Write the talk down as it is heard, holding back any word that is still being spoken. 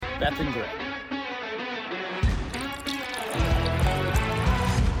Beth and Greg.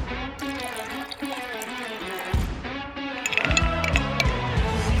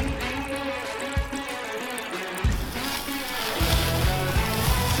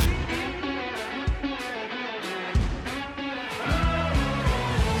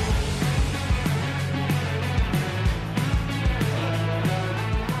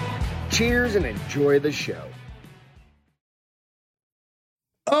 Cheers and enjoy the show.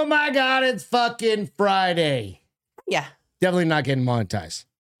 Oh my God, it's fucking Friday. Yeah. Definitely not getting monetized.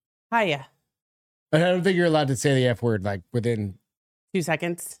 Hiya. I don't think you're allowed to say the F word like within 2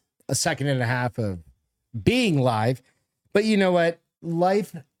 seconds. a second and a half of being live. But you know what?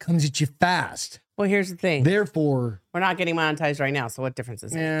 Life comes at you fast. Well, here's the thing. Therefore, We're not getting monetized right now, so what difference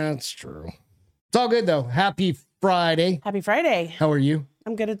is it? yeah, that's true. It's all good though. Happy Friday. Happy Friday. How are you?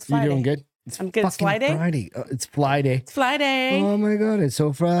 I'm good. It's Friday. You doing good? I'm good. It's fucking Friday? Friday. It's Friday. It's Friday. Oh my God, it's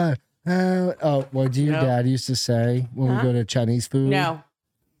so Friday. What do your No. dad used to say when we go to Chinese food? No.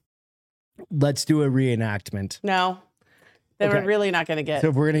 Let's do a reenactment. No. Then Okay. we're really not going to get. So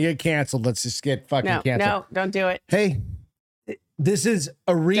if we're going to get canceled, let's just get fucking No, canceled. no, don't do it. Hey, this is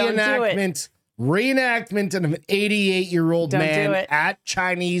a do it. reenactment of an 88-year-old Don't do man it. at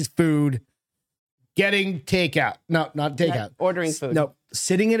Chinese food getting takeout. No, not takeout. Not ordering food. No,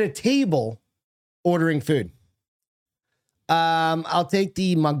 sitting at a table ordering food. I'll take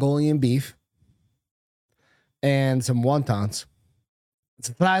the Mongolian beef and some wontons.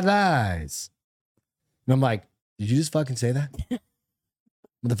 Some fried rice. And I'm like, did you just fucking say that?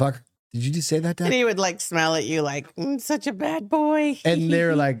 Motherfucker, did you just say that, And Dad? he would like smell at you like, such a bad boy. And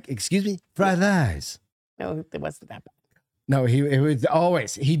they're like, excuse me, fried rice. No, it wasn't that bad. No, it was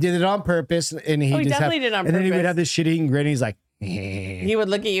always, he did it on purpose. And he Oh, he just definitely did it on and then he would purpose. have this shit-eating grin. He's like, eh. He would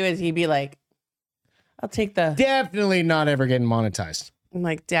look at you and he'd be like, I'll take the. Definitely not ever getting monetized. I'm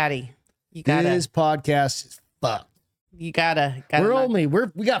like, Daddy, you gotta. This podcast is fucked. You gotta.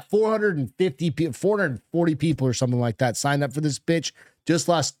 We got 450 people, 440 people or something like that signed up for this bitch. Just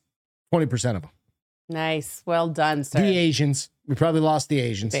lost 20% of them. Nice. Well done, sir. The Asians. We probably lost the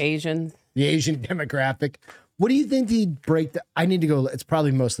Asians. The Asians. The Asian demographic. What do you think the breakdown? I need to go. It's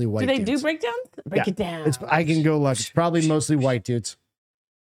probably mostly white Do they dudes. do breakdowns? Break Yeah. it down. I can go look. It's probably mostly white dudes.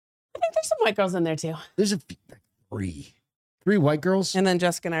 I think there's some white girls in there too. There's three white girls. And then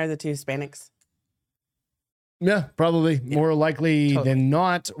Jessica and I are the two Hispanics. Yeah, probably more likely Totally. than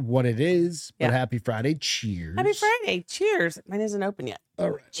not what it is. But Yeah. happy Friday. Cheers. Happy Friday. Cheers. Mine isn't open yet. All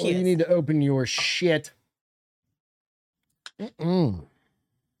right. Well, you Cheers. need to open your shit.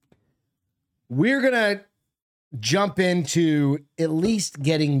 We're going to jump into at least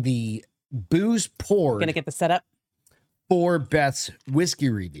getting the booze poured Gonna get the setup. for Beth's whiskey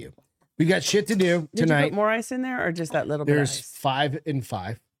review. We got shit to do Did you tonight. put more ice in there or just that little bit of There's ice? 5 and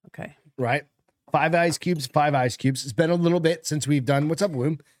 5, Okay. right? 5 ice cubes, 5 ice cubes. It's been a little bit since we've done, what's up,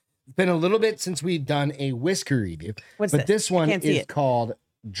 Womb? It's been a little bit since we've done a whiskey review. What's But this one can't see is it. called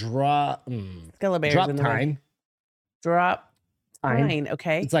Skelebears Drop in the way. Tine. Drop Tine. Tine.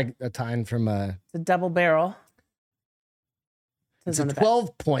 Okay. It's like a tine from It's a double barrel. it's Says a on the back.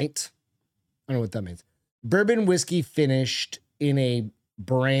 12 point. I don't know what that means. Bourbon whiskey finished in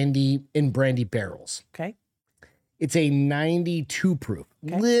brandy barrels. Okay. It's a 92 proof.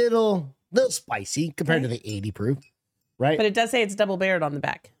 Okay. Little spicy compared to the 80 proof, right? But it does say it's double barreled on the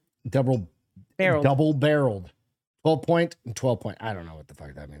back. double barreled. 12 point and 12 point. I don't know what the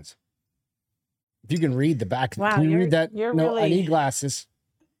fuck that means. If you can read the back, Wow, can you you're- read that? you're No, I really- need glasses.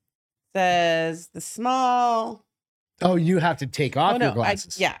 Says the small. Oh, you have to take off your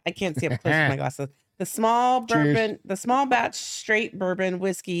glasses. I can't see up close with my glasses. The small Cheers. bourbon, the small batch straight bourbon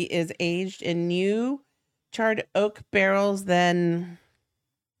whiskey is aged in new charred oak barrels, then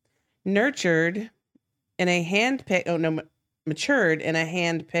nurtured in a hand-picked, matured in a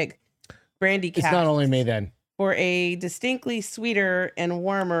hand-picked brandy It's cask not only me then. for a distinctly sweeter and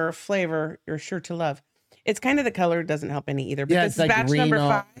warmer flavor you're sure to love. It's kind of the color doesn't help any either. But Yeah, this it's is like batch number Reno.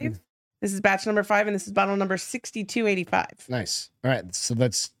 5. This is batch number 5, and this is bottle number 6285. Nice. All right, so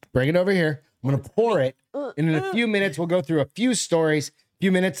let's bring it over here. I'm going to pour it. And in a few minutes, we'll go through a few stories.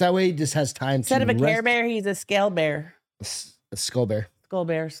 Few minutes, that way he just has time Instead to of a Care rest. Bear, he's a Scale Bear. A skull bear. Skull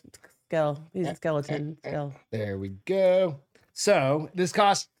Bear, Skull. He's a skeleton. Skull. There we go. So this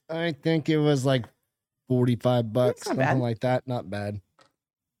cost, I think it was like 45 bucks, That's not something bad. like that. Not bad.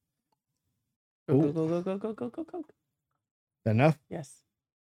 Go, go, go, go, go, go, go, go. Enough? Yes.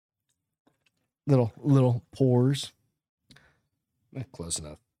 Little pours. Close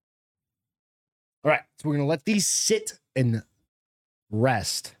enough. All right, so we're gonna let these sit and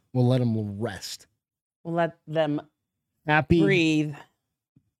rest. We'll let them rest. We'll let them Happy breathe.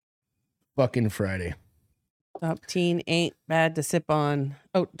 fucking Friday. Drop teen ain't bad to sip on.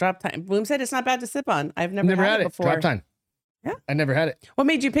 Oh, drop time. Bloom said it's not bad to sip on. I've never had it before. Drop time. Yeah. I never had it. What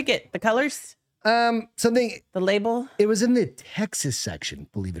made you pick it? The colors? Something. The label? It was in the Texas section,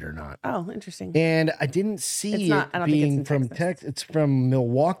 believe it or not. Oh, interesting. And I didn't see I don't being think it's in from Texas. It's from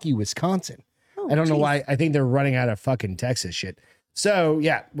Milwaukee, Wisconsin. Oh, I don't know why. I think they're running out of fucking Texas shit. So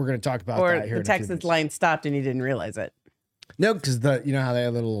yeah, we're gonna talk about that here. Or the Texas line stopped and you didn't realize it. No, because you know how they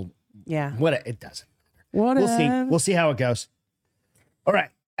have little. Yeah. What it doesn't. Whatever. We'll see. We'll see how it goes. All right.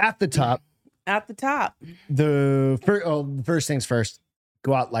 At the top. At the top. The first things first.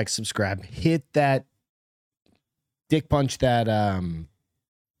 Go out, like, subscribe, hit that dick punch that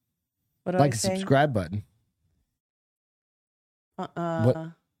What do like I a say? subscribe button.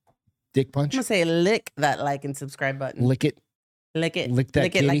 What? Dick punch. I'm gonna say lick that like and subscribe button. Lick it. Lick it. Lick that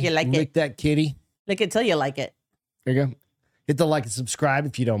lick kitty. it like you like Lick it. that kitty. Lick it till you like it. There you go. Hit the like and subscribe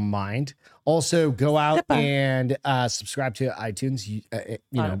if you don't mind. Also, go out and subscribe to iTunes,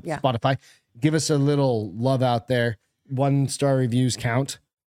 Spotify. Give us a little love out there. 1-star reviews count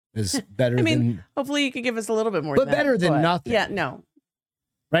is better than. Hopefully you could give us a little bit more. But better than nothing. Yeah, no.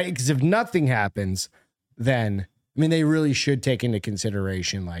 Right? Because if nothing happens, then, they really should take into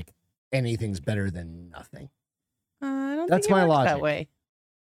consideration, like, anything's better than nothing. I don't That's think it my works logic. that way.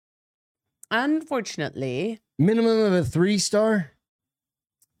 Unfortunately. Minimum of a 3-star?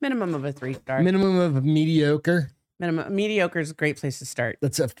 Minimum of a 3-star. Minimum of a mediocre? Mediocre is a great place to start.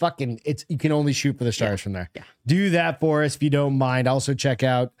 That's you can only shoot for the stars from there. Yeah. Do that for us if you don't mind. Also check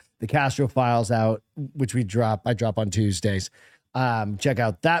out the Castro Files out, which I drop on Tuesdays. Check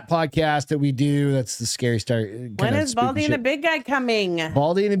out that podcast that we do. That's the Scary Star. When is Baldy and the Big Guy coming?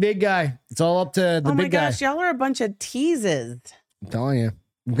 Baldy and the Big Guy. It's all up to the big guy. Oh my gosh, y'all are a bunch of teases. I'm telling you.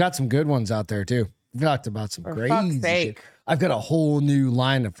 We've got some good ones out there too. We've talked about some For crazy fuck's shit. sake. I've got a whole new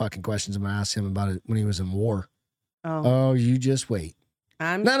line of fucking questions I'm gonna ask him about it when he was in war. Oh, you just wait.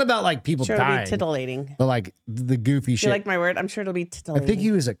 I'm Not about like people sure it'll dying, be titillating. but like the goofy You shit. like my word? I'm sure it'll be I titillating. think he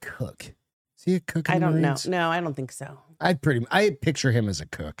was a cook. Is he a cook? In I the don't know. Marines? No, I don't think so. I picture him as a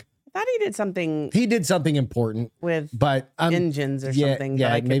cook. I thought he did something He did something important, with but engines or something. Yeah,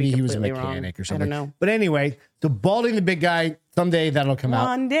 but I could maybe be he was a completely mechanic wrong. or something. I don't know. But anyway, the Baldy and the Big Guy, someday that'll come out.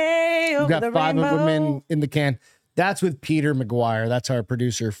 One day over We've got the 5 rainbow. women in the can. That's with Peter McGuire. That's our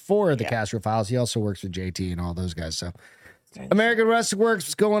producer for the Castro Files. He also works with JT and all those guys. So American Wrestling Works,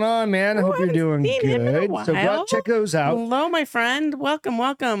 what's going on, man? I hope you're doing seen him in a good. So go while. check those out. Hello, my friend. Welcome.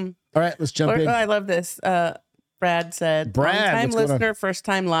 All right, let's jump in. I love this. Brad said, Brad, long-time what's going on? listener, first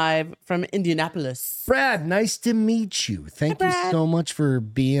time live from Indianapolis. Brad, nice to meet you. Thank you Brad. so much for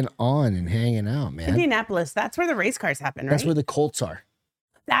being on and hanging out, man. Indianapolis. That's where the race cars happen, right? That's where the Colts are.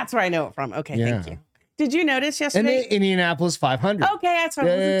 That's where I know it from. Okay, Yeah. thank you. Did you notice And yesterday? the Indianapolis 500. Okay, that's what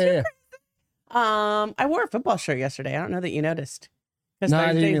Yeah. I wore a football shirt yesterday. I don't know that you noticed. Because No,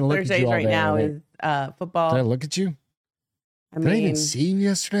 I didn't even look at you Thursdays all right day, now right? is football. Did I look at you? I Did I even see you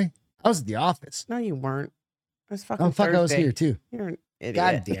yesterday? I was at the office. No, you weren't. It was fucking Oh, fuck, I was Thursday. here too. You're an idiot.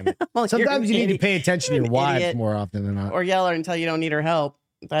 God damn it. Well, you're Sometimes an you need to idiot. pay attention to You're your an wives idiot. more often than not. Or yell her until you don't need her help.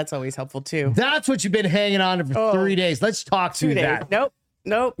 That's always helpful too. That's what you've been hanging on to for 3 days. Let's talk 2 to days. that. Nope.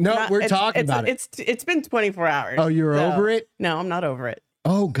 No, we're talking about it. It's been 24 hours. Oh, you're so- over it? No, I'm not over it.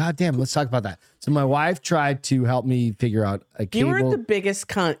 Oh, goddamn. Let's talk about that. So my wife tried to help me figure out a You cable. were the biggest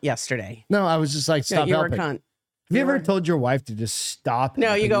cunt yesterday. No, I was just like, Yeah, stop you were a helping. cunt. Have you ever told your wife to just stop?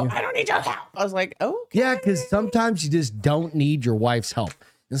 No, you helping go, I don't need your help. I was like, oh. Yeah, because sometimes you just don't need your wife's help.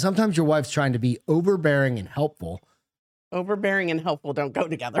 And sometimes your wife's trying to be overbearing and helpful. Overbearing and helpful don't go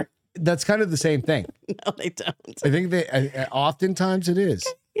together. That's kind of the same thing. No, they don't. I think that oftentimes it is.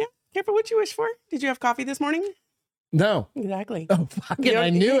 Yeah. Careful what you wish for. Did you have coffee this morning? No. Exactly. Oh, fucking, I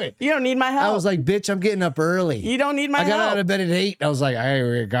knew it. You don't need my help. I was like, bitch, I'm getting up early. you don't need my I got help. out of bed at 8. I was like, I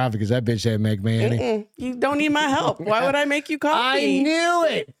ain't get coffee because that bitch didn't make me any. You don't need my help. Why would I make you coffee? I knew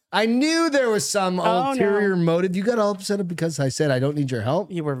it. I knew there was some Oh, ulterior motive. You got all upset because I said I don't need your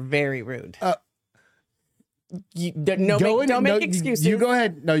help. You were very rude. Uh, Don't make excuses. You go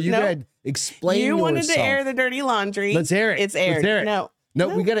ahead. No, you No. go ahead. Explain You wanted to yourself. air the dirty laundry. Let's air it. It's aired. Let's air it. No,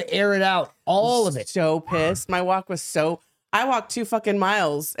 we got to air it out. All of it. So pissed. My walk was I walked 2 fucking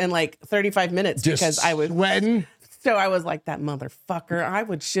miles in like 35 minutes Just because I was sweating. So I was like, that motherfucker. I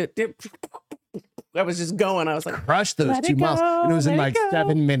would shit. I was just going. I was like, Crushed those let 2 it miles. go, And it was in let like it go.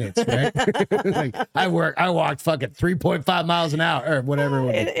 7 minutes, right? Like I walked fucking 3.5 miles an hour or whatever. It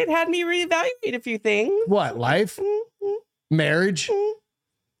was. it had me reevaluate a few things. What, life? Marriage?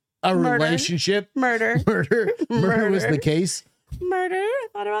 A Murder. relationship? Murder. Murder was the case. Murder. I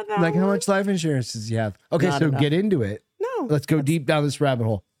thought about that. Like, how one. much life insurance does he have? Okay, Not so enough. get into it. No. Let's go deep down this rabbit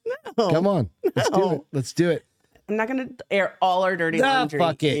hole. No. Come on. Let's do it. Let's do it. I'm not going to air all our dirty laundry.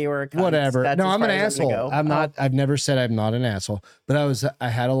 Fuck it. Whatever. No, I'm an asshole. I'm not. I've never said I'm not an asshole, but I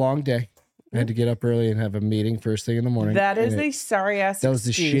had a long day. I had to get up early and have a meeting first thing in the morning. That is a sorry ass. That was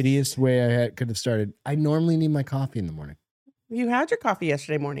the shittiest way could have started. I normally need my coffee in the morning. You had your coffee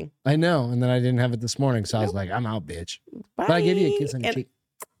yesterday morning. I know, and then I didn't have it this morning, so I was like, I'm out, bitch. Bye. But I gave you a kiss on your cheek.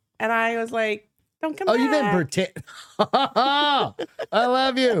 And I was like, don't come back. You didn't pretend. I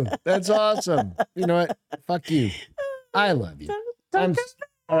love you. That's awesome. You know what? Fuck you. I love you.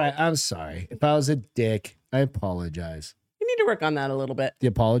 All right, I'm sorry. If I was a dick, I apologize. You need to work on that a little bit. The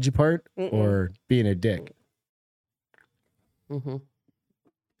apology part or being a dick? Mm-hmm.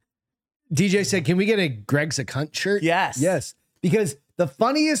 DJ said, can we get a Greg's a cunt shirt? Yes. Yes. Because the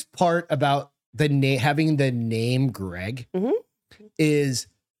funniest part about having the name Greg is...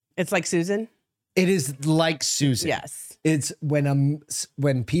 It's like Susan? It is like Susan. Yes. It's when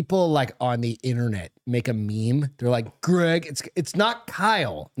people like on the internet make a meme, they're like, Greg, it's not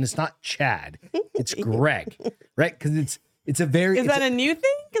Kyle and it's not Chad. It's Greg, right? Because it's a very... Is that a new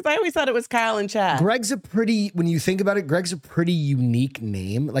thing? Because I always thought it was Kyle and Chad. Greg's when you think about it, Greg's a pretty unique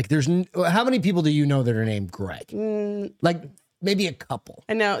name. Like how many people do you know that are named Greg? Like maybe a couple.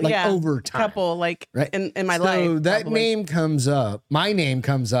 I know, like over time. Couple, like right? in my life. So that name comes up, my name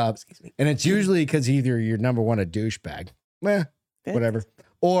comes up, and it's usually because either you're number one, a douchebag, whatever,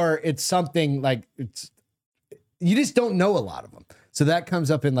 or it's something like you just don't know a lot of them. So that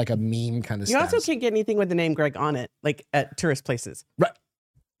comes up in like a meme kind of stuff. You also can't get anything with the name Greg on it, like at tourist places. Right.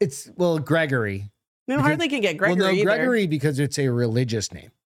 It's, Gregory. No, hardly can get Gregory either. Gregory because it's a religious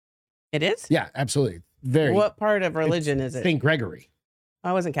name. It is? Yeah, absolutely. Very. What part of religion is it? St. Gregory.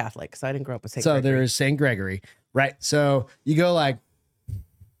 I wasn't Catholic, so I didn't grow up with St. Gregory. So there is St. Gregory, right? So you go like,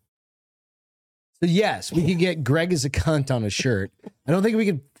 so yes, we could get Greg as a cunt on a shirt. I don't think we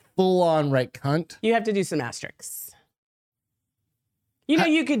could full on write cunt. You have to do some asterisks. You know,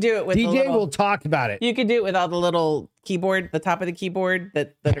 you could do it with DJ will talk about it. You could do it with all the little keyboard, the top of the keyboard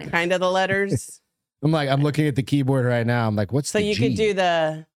that are kind of the letters. I'm looking at the keyboard right now. I'm like, what's the G? So you could do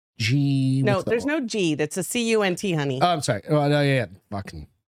the G. No, there's no G. That's a CUNT, honey. Oh, I'm sorry. Oh, no, yeah. Fucking.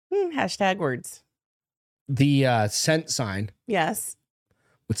 Hashtag words. The cent sign. Yes.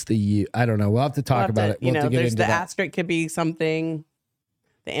 What's the U? I don't know. We'll have to talk about it. You know, there's the asterisk could be something.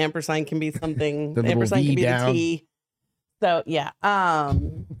 The ampersand can be something. The ampersand can be the T. So, yeah.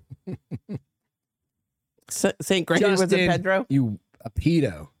 St. Gregory was a Pedro. You a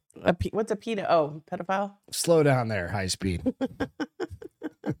pedo. What's a pedo? Oh, pedophile? Slow down there, high speed.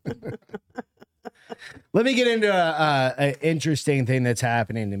 Let me get into an interesting thing that's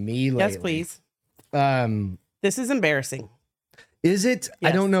happening to me lately. Yes, please. This is embarrassing. Is it?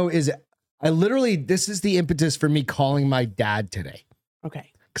 Yes. I don't know. Is it? This is the impetus for me calling my dad today.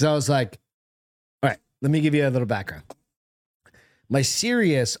 Okay. Because I was like, all right, let me give you a little background. My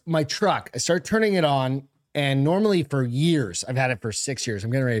truck, I start turning it on, and normally for years, I've had it for 6 years.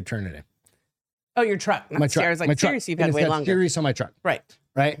 I'm getting ready to turn it in. Oh, your truck. My truck. I was like, Sirius, you've had way longer. Sirius on my truck. Right.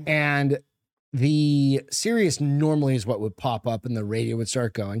 Right. And the Sirius normally is what would pop up and the radio would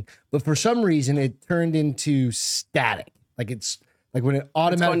start going. But for some reason, it turned into static. Like it's like when it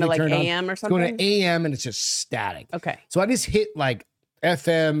automatically turned on. AM or something? It's going to AM and it's just static. Okay. So I just hit like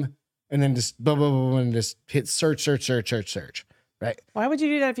FM and then just blah, blah, blah, and just hit search. Right. Why would you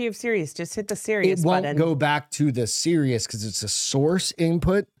do that if you have Sirius? Just hit the Sirius button. It won't go back to the Sirius because it's a source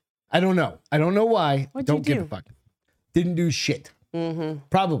input. I don't know. I don't know why. Don't give a fuck. Didn't do shit.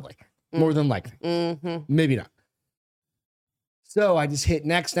 Probably. More than likely. Maybe not. So I just hit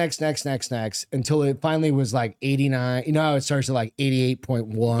next until it finally was like 89. You know how it starts at like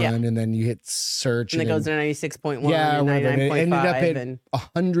 88.1 and then you hit search. And it goes to 96.1 yeah, and 99.5. It ended up at and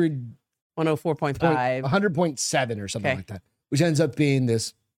 100. 104.5. 100.7 or something like that. Which ends up being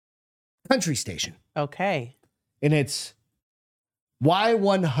this country station. Okay. And it's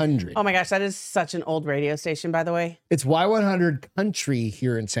Y100. Oh my gosh, that is such an old radio station, by the way. It's Y100 Country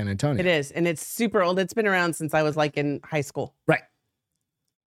here in San Antonio. It is, and it's super old. It's been around since I was like in high school. Right.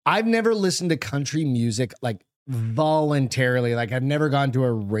 I've never listened to country music like voluntarily. Like I've never gone to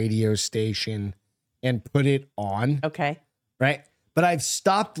a radio station and put it on. Okay. Right. But I've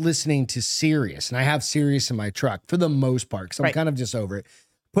stopped listening to Sirius, and I have Sirius in my truck for the most part because I'm kind of just over it.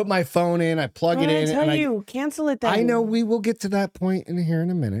 Put my phone in, I plug it in. Cancel it then. I know we will get to that point in here in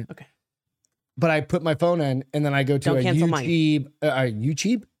a minute. Okay. But I put my phone in, and then I go to a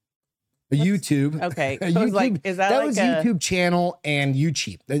YouTube. YouTube. Okay. A YouTube. Like, is that was YouTube channel and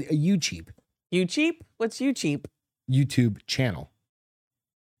YouTube. YouTube. YouTube? What's YouTube? YouTube channel.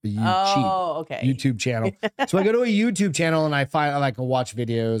 Okay. YouTube channel. So I go to a YouTube channel and I watch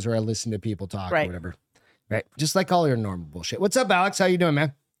videos or I listen to people talk or whatever. Right. Just like all your normal bullshit. What's up, Alex? How you doing,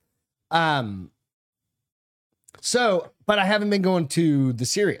 man? But I haven't been going to the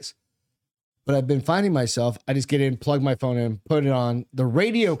Sirius. But I've been finding myself, I just get in, plug my phone in, put it on, the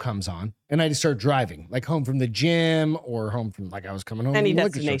radio comes on, and I just start driving, like home from the gym or home from, like I was coming home. Any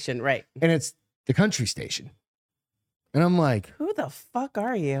destination, right. And it's the country station. And I'm like, who the fuck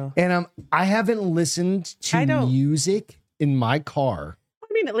are you? And I haven't listened to music in my car. I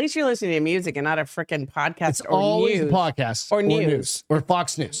mean, at least you're listening to music and not a freaking podcast it's always a podcast or news or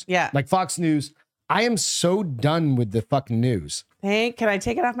Fox News. Yeah. Like Fox News. I am so done with the fucking news. Hey, can I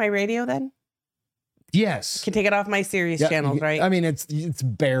take it off my radio then? Yes. Can take it off my Sirius channels, right? I mean, it's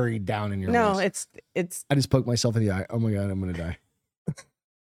buried down in your list. it's I just poked myself in the eye. Oh my God, I'm gonna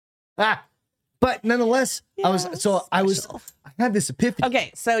die. But nonetheless, I had this epiphany.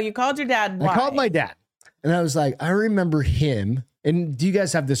 Okay, so you called your dad. Why? I called my dad, and I was like, I remember him. And do you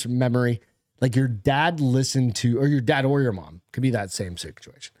guys have this memory? Like your dad listened to, or your dad or your mom, could be that same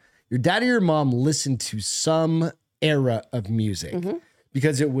situation. Your dad or your mom listened to some era of music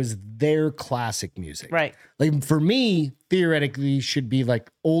because it was their classic music. Right. Like for me, theoretically, should be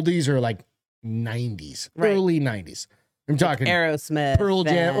like oldies or like 90s, early 90s. I'm talking Aerosmith, Pearl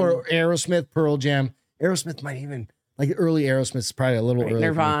Jam, or Aerosmith, Pearl Jam. Aerosmith might even, like early Aerosmith is probably a little early.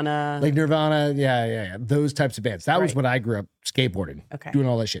 Nirvana. Like Nirvana, yeah. Those types of bands. That was what I grew up skateboarding, doing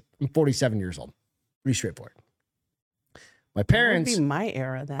all that shit. I'm 47 years old. Pretty straightforward. My parents. That would be my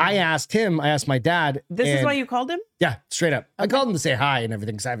era then. I asked my dad. This is why you called him? Yeah, straight up. Okay. I called him to say hi and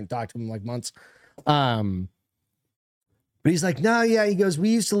everything because I haven't talked to him in like months. But he's like, no, yeah. He goes, we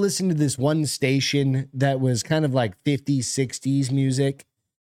used to listen to this one station that was kind of like 50s, 60s music.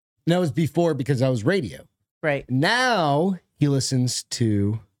 And that was before because I was radio. Right. Now he listens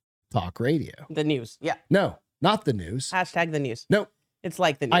to talk radio. The news. Yeah. No, not the news. Hashtag the news. No. It's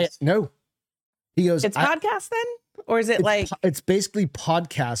like the news. No. He goes, it's podcast then? Or is it it's basically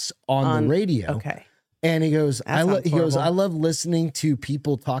podcasts on the radio. Okay. And he goes, I love listening to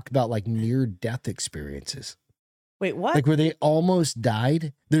people talk about like near death experiences. Wait, what? Like where they almost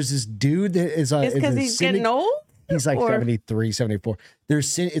died. There's this dude that is because he's getting old? He's like 73, 74.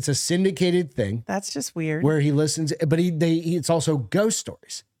 It's a syndicated thing. That's just weird. Where he listens, but it's also ghost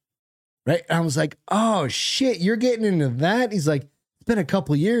stories. Right? And I was like, oh shit, you're getting into that? He's like, it's been a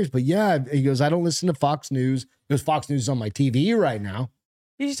couple years, but yeah. He goes, I don't listen to Fox News. Because Fox News is on my TV right now.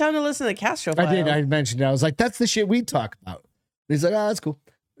 You should tell him to listen to the Castro Files. I did. I mentioned it. I was like, that's the shit we talk about. And he's like, oh, that's cool.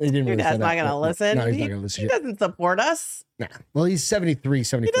 He didn't Your really dad's say not going to listen. No, he's not going to listen. He doesn't support us. Nah. Well, he's 73,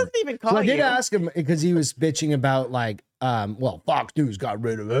 74. He doesn't even call you. I did ask him because he was bitching about like, Fox News got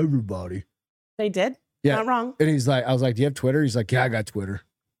rid of everybody. They did? Yeah. Not wrong. And he's like, I was like, do you have Twitter? He's like, yeah, I got Twitter.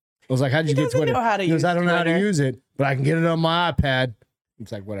 I was like, how did you get Twitter? He goes, I don't know how to use it, but I can get it on my iPad.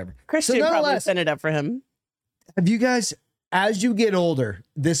 It's like, whatever. Christian probably sent it up for him. Have you guys, as you get older,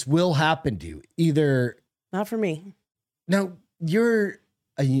 this will happen to you. Either. Not for me. No,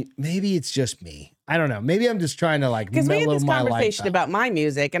 maybe it's just me. I don't know. Maybe I'm just trying to like because we had this conversation about my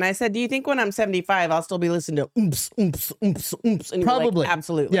music, and I said, "Do you think when I'm 75, I'll still be listening to oomps, oomps, oomps, oomps?" And probably, like,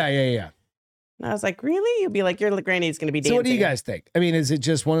 absolutely. Yeah. And I was like, "Really?" You'll be like, "Your granny's going to be dancing." So, what do you guys think? I mean, is it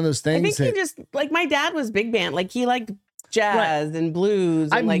just one of those things? I think he just like my dad was big band, like he liked jazz and blues.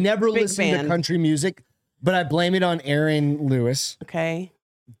 I've like never listened to country music, but I blame it on Aaron Lewis. Okay,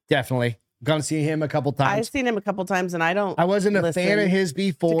 definitely. Gone to see him a couple times. I've seen him a couple times, and I wasn't a fan of his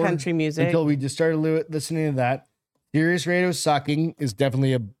before country music until we just started listening to that. Sirius Radio sucking is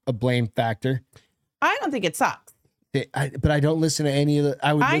definitely a blame factor. I don't think it sucks. But I don't listen to any of the.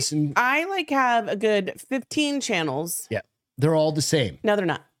 I like have a good 15 channels. Yeah, they're all the same. No, they're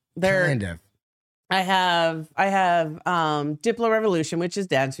not. They're kind of. I have Diplo Revolution, which is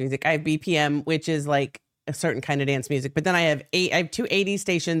dance music. I have BPM, which is like a certain kind of dance music. But then I have two 80s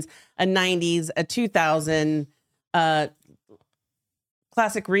stations, a 90s, a 2000,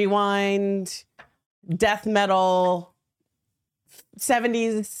 classic rewind, death metal,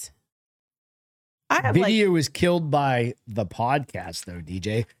 70s. Video was killed by the podcast, though,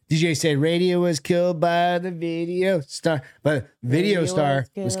 DJ. DJ said radio was killed by the video star, but video star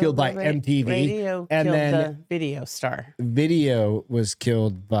was killed by MTV. Radio and killed then the video star. Video was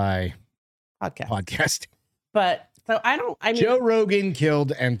killed by podcasting. But so Joe Rogan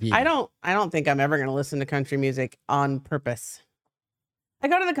killed MTV. I don't think I'm ever going to listen to country music on purpose. I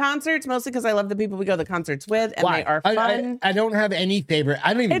go to the concerts mostly because I love the people we go to the concerts with, and they are fun. I don't have any favorite.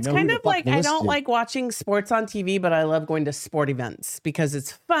 I don't even know. It's kind of like I don't like watching sports on TV, but I love going to sport events because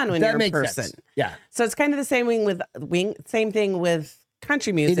it's fun when you're in person. Sense. Yeah. So it's kind of the same thing with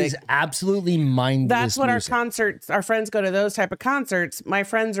country music. It is absolutely mindless. That's what music. our friends go to those type of concerts. My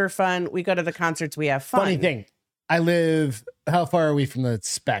friends are fun. We go to the concerts. We have fun. Funny thing, how far are we from the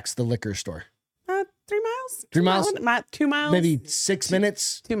Specs, the liquor store? 3 miles. 3 miles? 2 miles. Maybe 6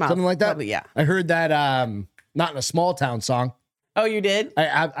 minutes. 2 miles. Something like that. Probably, yeah. I heard that Not in a Small Town song. Oh, you did?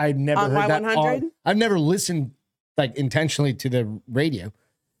 I never on heard that. Y100? I've never listened like intentionally to the radio.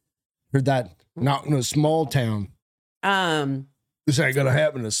 Heard that Not in a Small Town. This ain't gonna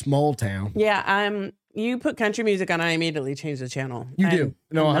happen in a small town. Yeah, you put country music on, I immediately change the channel. You do.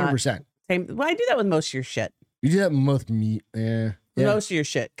 No, 100%. Well, I do that with most of your shit. You do that with most me. Yeah. Most of your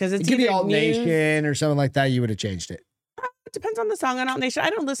shit. Because it's either be Alt Nation or something like that, you would have changed it. It depends on the song on Alt Nation. I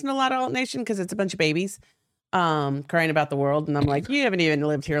don't listen to a lot of Alt Nation because it's a bunch of babies crying about the world. And I'm like, you haven't even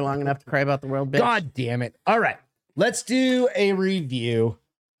lived here long enough to cry about the world, bitch. God damn it. All right. Let's do a review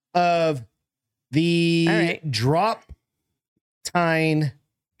of the Drop Tine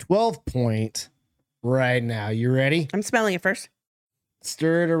 12-point right now. You ready? I'm smelling it first.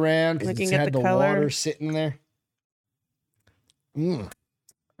 Stir it around because it's had the water sitting there. All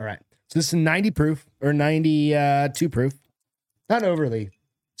right. So this is 90 proof or 92 proof. Not overly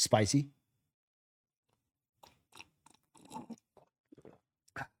spicy.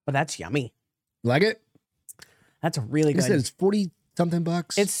 But that's yummy. Like it? That's really good. It's 40 something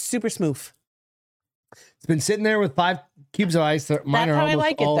bucks. It's super smooth. It's been sitting there with 5 cubes of ice. Mine are almost I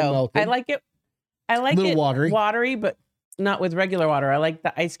like it though. melted. I like it. I like it watery, but not with regular water. I like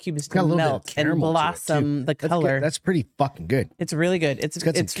the ice cubes to melt and blossom the color. That's pretty fucking good. It's really good.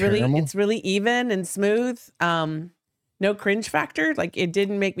 It's really even and smooth. No cringe factor. Like it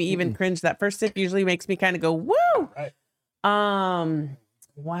didn't make me even cringe. That first sip usually makes me kind of go, woo. Right.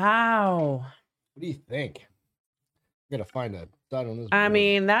 Wow. What do you think? I gotta find a dot on this. I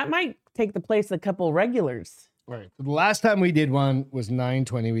mean, that might take the place of a couple regulars. Right. So the last time we did one was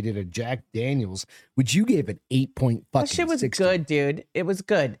 920. We did a Jack Daniels, which you gave an 8-point fucking. That shit was 60. good, dude. It was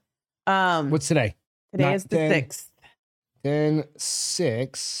good. What's today? Today is the 6th.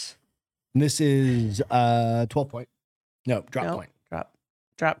 10-6. And this is 12-point. No, drop point.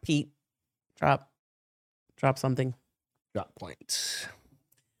 Drop Pete. Drop something. Drop point.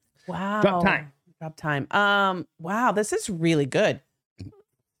 Wow. Drop time. Wow, this is really good.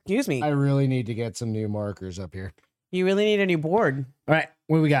 Excuse me. I really need to get some new markers up here. You really need a new board. All right,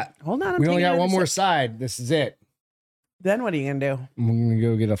 what do we got? Hold on. We only got one more side. This is it. Then what are you going to do? I'm going to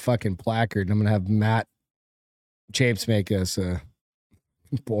go get a fucking placard. I'm going to have Matt Chapes make us a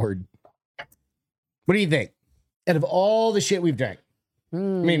board. What do you think? Out of all the shit we've drank, I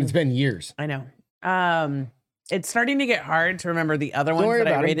mean, it's been years. I know. It's starting to get hard to remember the other ones that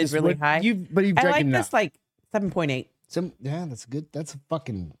I rated really high. But you've drank enough. This like 7.8. Yeah, that's good. That's a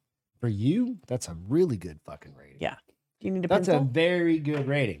fucking, for you, that's a really good fucking rating. Yeah. Do you need a That's pencil? a very good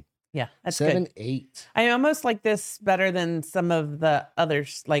rating. Yeah, that's 7, good. 8. I almost like this better than some of the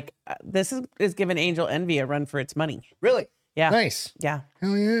others. Like this is giving Angel Envy a run for its money. Really? Yeah. Nice. Yeah.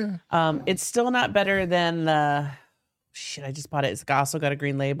 Hell yeah. It's still not better than the shit. I just bought it. It's also got a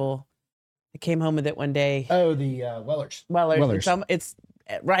green label. I came home with it one day. Oh, the Wellers. Wellers. It's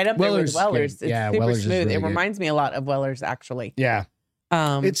right up there with Wellers. It's super Wellers smooth. really it reminds me a lot of Wellers, actually. Yeah.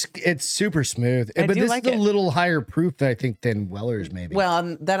 It's super smooth. But this is a little higher proof, I think, than Wellers, maybe.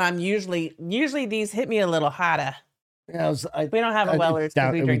 Well, then I'm usually these hit me a little hotter. Yeah, we don't have a Wellers.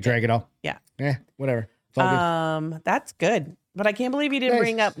 We drank it all. Yeah. Whatever. That's good. But I can't believe you didn't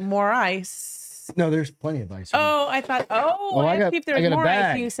bring up more ice. No, there's plenty of ice. Oh, I thought, I asked you if there was more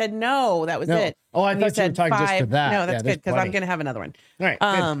ice. You said no, that was it. Oh, I thought you were talking just to that. No, that's good because I'm going to have another one. All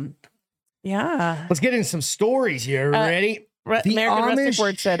right. Yeah. Let's get into some stories here. Ready? American Rustic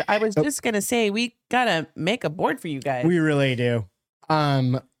Board said, I was just going to say, we got to make a board for you guys. We really do.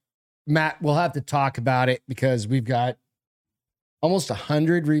 Matt, we'll have to talk about it because we've got almost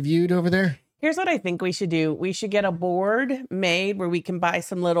 100 reviewed over there. Here's what I think we should do. We should get a board made where we can buy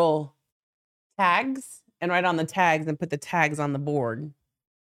some little tags and write on the tags and put the tags on the board.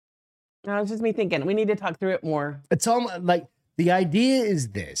 Now, it's just me thinking we need to talk through it more. It's almost like the idea is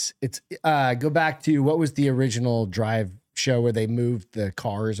this. It's go back to what was the original Drive show where they moved the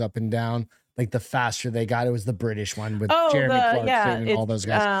cars up and down. Like the faster they got, it was the British one with Jeremy Clarkson and all those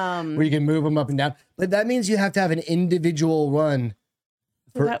guys, where you can move them up and down. But that means you have to have an individual run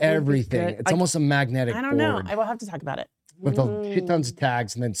for everything. It's almost a magnetic board. I don't know. I will have to talk about it. With a shit tons of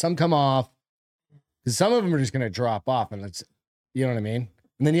tags, and then some come off. Because some of them are just going to drop off, and it's, you know what I mean?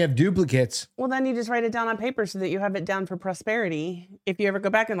 And then you have duplicates. Well, then you just write it down on paper so that you have it down for prosperity. If you ever go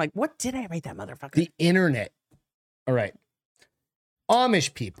back and like, what did I write that motherfucker? The internet. All right.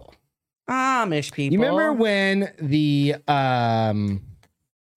 Amish people. You remember when the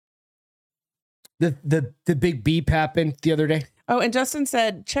The big beep happened the other day. Oh, and Justin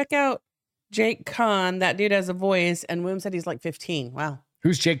said, check out Jake Kahn. That dude has a voice. And Woom said he's like 15. Wow.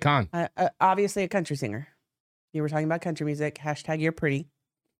 Who's Jake Kahn? Obviously a country singer. You were talking about country music. # you're pretty.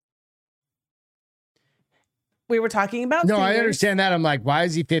 We were talking about No, singers. I understand that. I'm like, why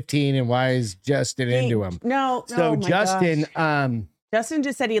is he 15 and why is Justin into him? No. So Justin, Justin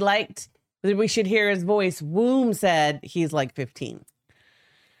just said he liked that we should hear his voice. Woom said he's like 15.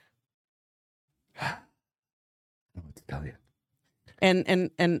 I don't know what to tell you.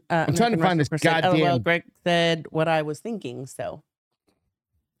 And I'm trying to find this goddamn. Well, Greg said what I was thinking. So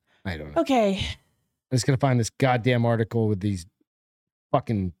I don't know. Okay. I'm just gonna find this goddamn article with these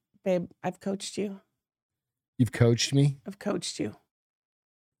fucking. Babe, I've coached you. You've coached me? I've coached you.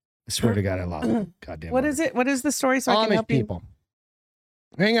 I swear to God, I lost it. Goddamn. What is it? What is the story? So I can help people.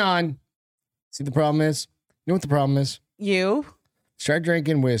 Hang on. See, the problem is? You know what the problem is? You? Start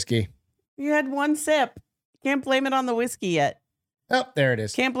drinking whiskey. You had one sip. Can't blame it on the whiskey yet. Oh, there it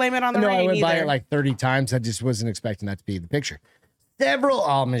is. Can't blame it on the rain rain I went either. by it like 30 times. I just wasn't expecting that to be the picture. Several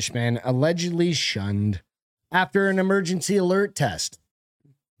Amish men allegedly shunned after an emergency alert test.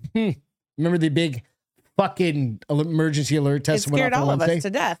 Remember the big fucking emergency alert test? It scared all of us to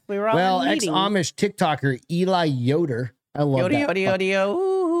death. We were all in meetings. Ex-Amish TikToker Eli Yoder. I love that. Yoda.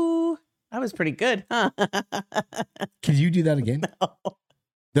 Ooh, that was pretty good, huh? Can you do that again? No.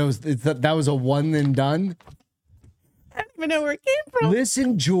 That was a one and done? I don't even know where it came from.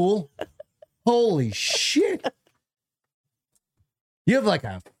 Listen, Jewel. Holy shit. You have like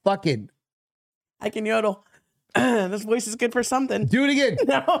a fucking... I can yodel. This voice is good for something. Do it again.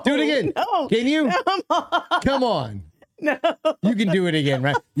 No. Do it again. No. Can you? Come on. No. No. You can do it again,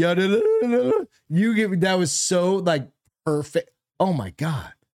 right? That was so like perfect. Oh my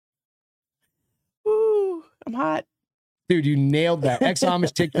God. Ooh, I'm hot. Dude, you nailed that.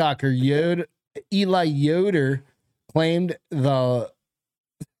 Ex-Amish TikToker Eli Yoder claimed the...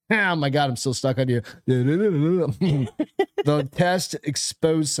 Oh my God, I'm still stuck on you. The test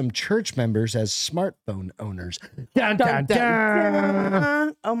exposed some church members as smartphone owners. Dun, dun,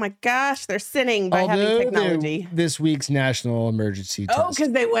 dun. Oh my gosh, they're sinning by having technology. This week's national emergency test. Oh,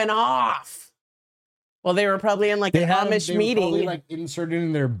 because they went off. Well, they were probably in like an Amish meeting. Probably like inserted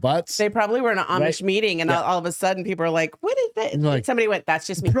in their butts. They probably were in an Amish meeting, and all of a sudden people are like, "What is that?" Like, somebody went, "That's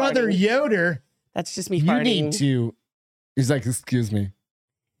just me, Brother farting. Yoder. That's just me farting." You need to. He's like, "Excuse me."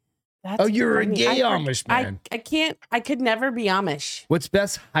 That's you're a gay Amish man. I can't. I could never be Amish. What's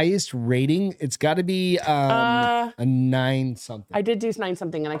best highest rating? It's got to be a 9 something. I did do 9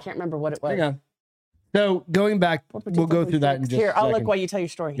 something, and I can't remember what it was. Hang on. So going back, we'll go through that in just here. a second. I'll look while you tell your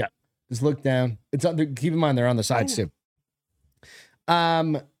story. Yeah, just look down. It's on. Keep in mind they're on the sides too.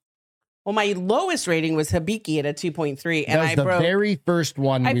 Well, my lowest rating was Hibiki at a 2.3, and I broke the very first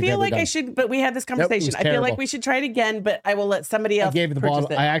one. I feel like I should, but we had this conversation. I feel like we should try it again, but I will let somebody else.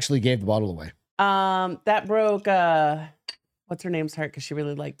 I actually gave the bottle away. That broke. What's her name's heart because she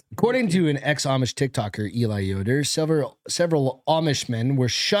really liked. According to an ex-Amish TikToker, Eli Yoder, several Amish men were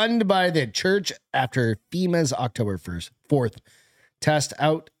shunned by the church after FEMA's October 4th test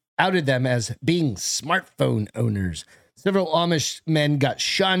outed them as being smartphone owners. Several Amish men got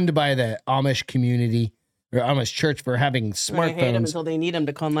shunned by the Amish community or Amish church for having smartphones hate them until they need them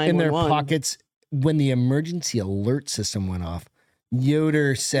to call 911 in their pockets when the emergency alert system went off.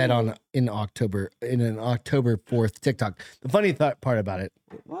 Yoder said in an October 4th TikTok. The funny part about it,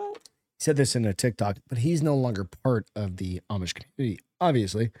 what? He said this in a TikTok, but he's no longer part of the Amish community,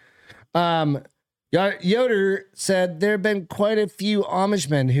 obviously. Yoder said there have been quite a few Amish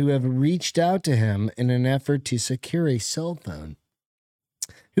men who have reached out to him in an effort to secure a cell phone.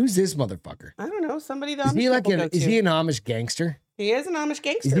 Who's this motherfucker? I don't know. Somebody that is he like is he an Amish gangster? He is an Amish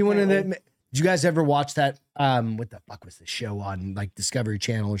gangster. Is he one of them? Did you guys ever watch that? What the fuck was the show on like Discovery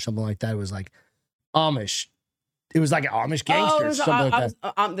Channel or something like that? It was like Amish. It was like Amish gangsters. Something like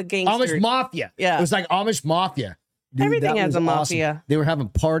that. The gangster. Amish mafia. Yeah. It was like Amish mafia. Dude, everything has a mafia. Awesome. They were having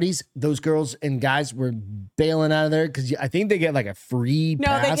parties. Those girls and guys were bailing out of there because I think they get like a free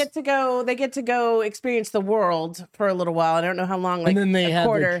pass. They get to go experience the world for a little while. I don't know how long. Like and then they have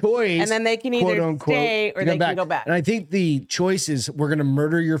quarter, their choice, and then they can either stay or they can go back. And I think the choice is we're gonna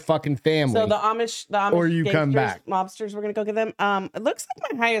murder your fucking family. So the Amish, or you come back. Mobsters, we're gonna go get them. It looks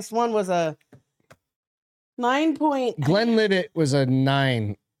like my highest one was a 9 point. Glenlivet was a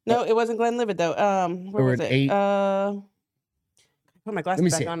 9. No, it wasn't Glenlivet though. Where was it? 8. Put my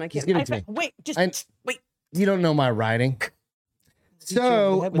glasses back on. I can't. Give it to me. Wait. Wait. You don't know my writing.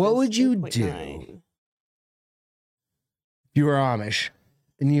 So, what would you do if you were Amish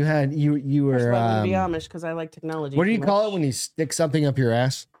and you were? I wouldn't be Amish because I like technology. What do you call it when you stick something up your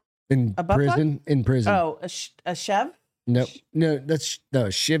ass? In prison? In prison. Oh, a Chev? No,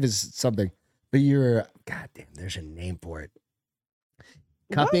 Shiv is something. But you're, goddamn, there's a name for it.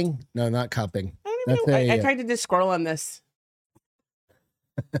 Cupping? What? No, not cupping. I tried to just scroll on this.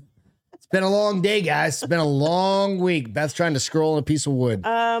 It's been a long day, guys. It's been a long week. Beth's trying to scroll on a piece of wood.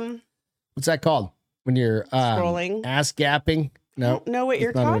 What's that called? When you're scrolling? Ass gapping? No. I don't know what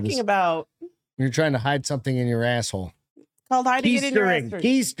you're talking about. When you're trying to hide something in your asshole. Called hiding it in your asshole.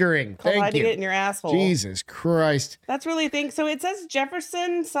 Keystering. Called hiding it in your asshole. Jesus Christ. That's really a thing. So it says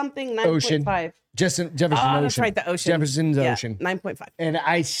Jefferson something 9.5. Jefferson Ocean. That's right, the ocean. Jefferson's Ocean. 9.5. And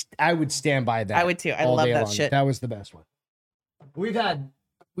I would stand by that. I would too. I love that shit. That was the best one. We've had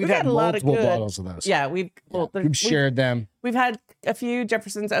a lot of good bottles of those. Yeah, we've shared them. We've had a few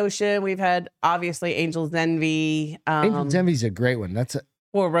Jefferson's Ocean. We've had obviously Angel's Envy. Angel's Envy is a great one. That's a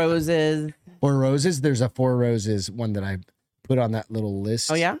Four Roses. Four Roses. There's a Four Roses one that I put on that little list.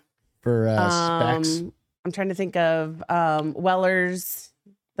 Oh yeah. For specs. I'm trying to think of Weller's.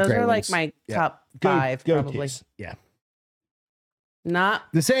 Those great are like my top 5 probably. Yeah. Not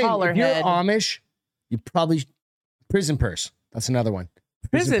the same. If you're Amish, you probably Prison Purse. That's another one.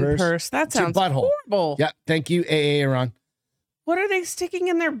 Prison purse. That sounds horrible. Yeah. Thank you, AA Aaron. What are they sticking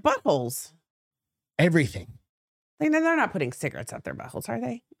in their buttholes? Everything. They're not putting cigarettes up their buttholes, are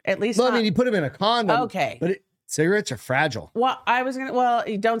they? At least. Well, I mean, you put them in a condom. Okay. But cigarettes are fragile. Well,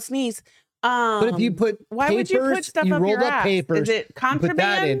 you don't sneeze. But if you put why papers, would you put stuff you up roll your up ass? papers, Is it contraband? Put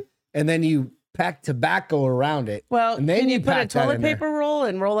that in, and then you pack tobacco around it. Well, and then can you put a toilet in paper roll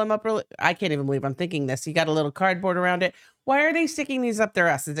and roll them up? I can't even believe I'm thinking this. You got a little cardboard around it. Why are they sticking these up their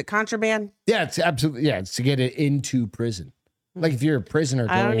ass? Is it contraband? Yeah, it's absolutely. Yeah, it's to get it into prison. Like if you're a prisoner,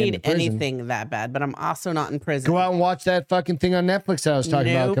 I don't need anything that bad, but I'm also not in prison. Go out and watch that fucking thing on Netflix that I was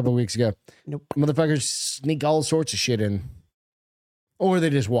talking about a couple of weeks ago. Nope. Motherfuckers sneak all sorts of shit in, or they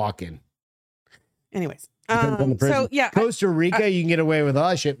just walk in. Anyways, so yeah, Costa Rica, you can get away with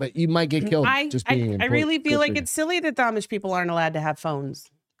all shit, but you might get killed just being in I really feel like it's silly that the Amish people aren't allowed to have phones.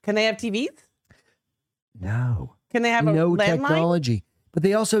 Can they have TVs? No. Can they have a landline? Technology? But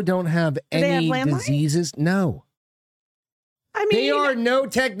they also don't have any diseases. No. I mean, they are no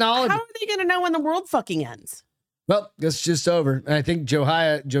technology. How are they going to know when the world fucking ends? Well, it's just over. And I think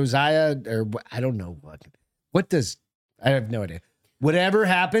Josiah, or I don't know I have no idea. Whatever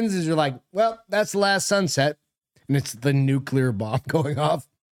happens is you're like, well, that's the last sunset. And it's the nuclear bomb going off.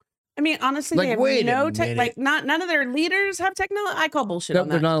 I mean, honestly, they have no tech. None of their leaders have technology. I call bullshit on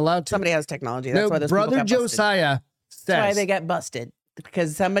that. They're not allowed to. Somebody has technology. That's why those brother Josiah says. That's why they get busted.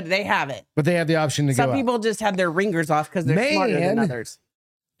 Because they have it. But they have the option to go Some people just have their ringers off because they're smarter than others.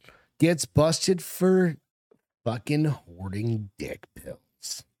 Gets busted for fucking hoarding dick pills.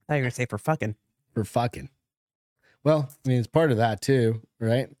 I thought you were going to say for fucking. For fucking. Well, I mean, it's part of that too,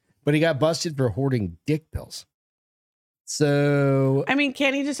 right? But he got busted for hoarding dick pills. So. I mean,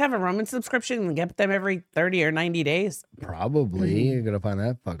 can't he just have a Roman subscription and get them every 30 or 90 days? Probably. Mm-hmm. You're going to find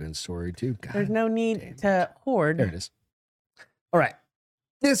that fucking story too. God, there's no need to hoard. There it is. All right.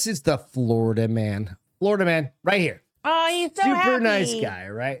 This is the Florida man. Florida man, right here. Oh, he's so super happy. Nice guy,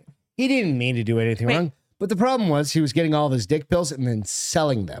 right? He didn't mean to do anything wrong. But the problem was he was getting all of his dick pills and then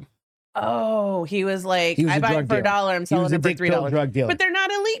selling them. Oh, he was like, I buy it for $1, I'm selling it for $3. Drug dealer. But they're not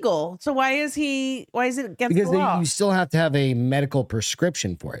illegal. So why is it against the law? You still have to have a medical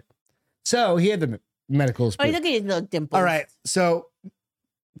prescription for it. So he had the medical prescription. Oh, look at his little dimples. All right. So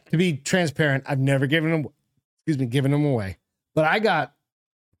to be transparent, I've never given them away. But I got,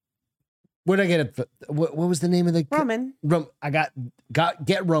 what did I get it? What was the name of the Roman? I got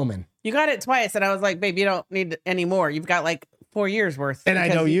Get Roman. You got it twice, and I was like, babe, you don't need any more. You've got like 4 years worth. And I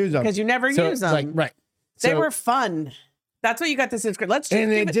don't use them. Because you never use them. Like, right. They were fun. That's what you got this subscription. Let's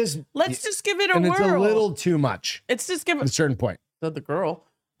just give it a whirl. It's a little too much. It's just give it at a certain point. Said the girl.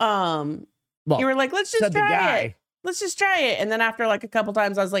 You were like, let's just try it. Let's just try it. And then after like a couple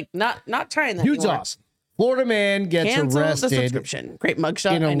times, I was like, not trying that. Dude's awesome. Florida man gets arrested. The subscription. Great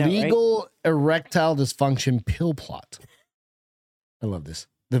mugshot. In a legal erectile dysfunction pill plot. I love this.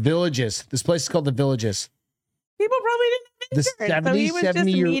 The Villages. This place is called The Villages. People probably didn't have insurance, so he was just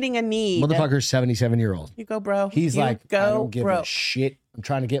meeting a need. Motherfucker's 77-year-old. You go, bro. He's I don't give a shit. I'm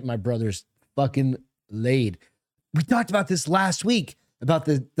trying to get my brothers fucking laid. We talked about this last week. About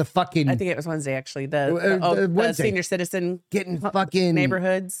the fucking. I think it was Wednesday, actually. The senior citizen getting fucking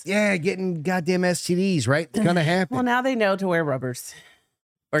neighborhoods. Yeah, getting goddamn STDs, right? It's gonna happen. Well, now they know to wear rubbers.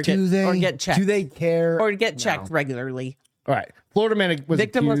 Or get checked. Do they care? Or get checked regularly. All right. Florida man was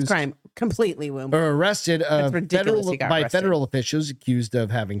victimless crime. Completely womb. Or arrested by federal officials accused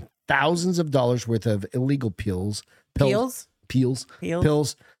of having thousands of dollars worth of illegal pills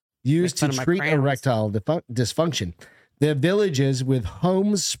used to treat erectile dysfunction. The villages with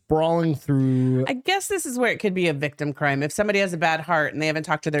homes sprawling through. I guess this is where it could be a victim crime. If somebody has a bad heart and they haven't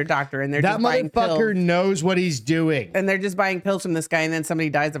talked to their doctor and they're just buying pills. That motherfucker knows what he's doing. And they're just buying pills from this guy and then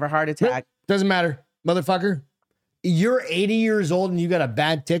somebody dies of a heart attack. Doesn't matter, motherfucker. You're 80 years old and you got a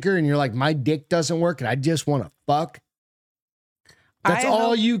bad ticker and you're like, my dick doesn't work and I just want to fuck. That's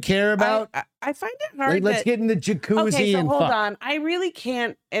all you care about? I find it hard. Let's get in the jacuzzi okay, so and hold fuck. on. I really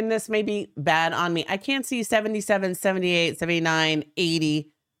can't, and this may be bad on me. I can't see 77, 78, 79, 80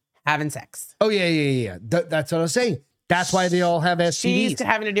 having sex. Oh, yeah. That's what I was saying. That's why they all have STDs. She's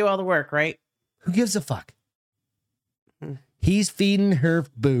having to do all the work, right? Who gives a fuck? He's feeding her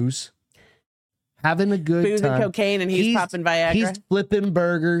booze, having a good booze time. And cocaine, and he's popping Viagra. He's flipping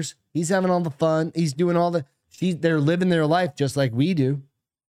burgers. He's having all the fun. He's doing all the... They're living their life just like we do.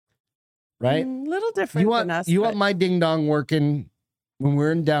 Right? Little different than us. You want my ding dong working when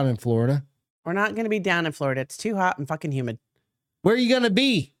we're down in Florida? We're not going to be down in Florida. It's too hot and fucking humid. Where are you going to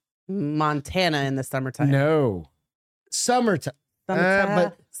be? Montana in the summertime. No. Summertime.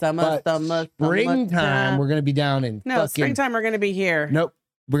 Springtime, we're going to be down in springtime, we're going to be here. Nope.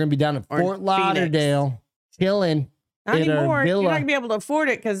 We're going to be down in Fort Lauderdale, chilling. Not anymore. You're not going to be able to afford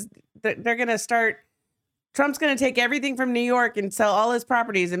it because they're going to start... Trump's going to take everything from New York and sell all his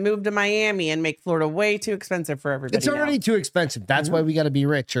properties and move to Miami and make Florida way too expensive for everybody. It's already too expensive. That's why we got to be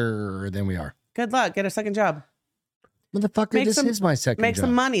richer than we are. Good luck. Get a second job. Motherfucker, this is my second job. Make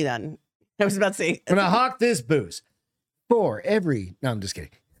some money then. I was about to say. When I hawk this booze for every... No, I'm just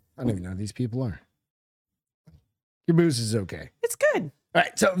kidding. I don't even know who these people are. Your booze is okay. It's good. All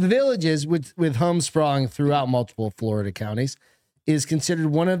right. So the villages with homes sprawling throughout multiple Florida counties is considered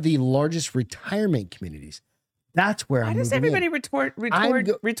one of the largest retirement communities. That's where Why does everybody retort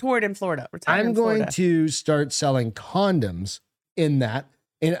in Florida? I'm going to start selling condoms in that.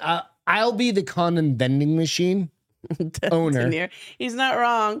 And I'll be the condom vending machine owner. He's not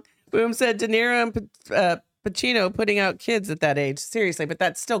wrong. Boom said De Niro and Pacino putting out kids at that age. Seriously, but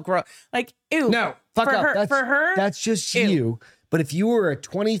that's still gross. Like, ew. No, fuck up. For her, that's just you. But if you were a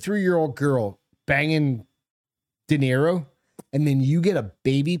 23-year-old girl banging De Niro, and then you get a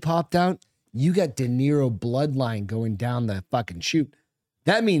baby popped out, you got De Niro bloodline going down the fucking chute.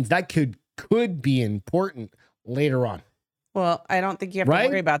 That means that could be important later on. Well, I don't think you have to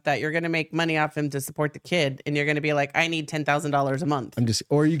worry about that. You're going to make money off him to support the kid, and you're going to be like, I need $10,000 a month.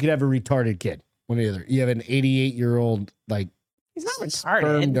 Or you could have a retarded kid. One or the other. You have an 88-year-old he's not retarded.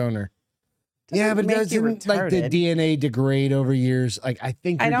 Sperm donor. Yeah, but doesn't the DNA degrade over years? I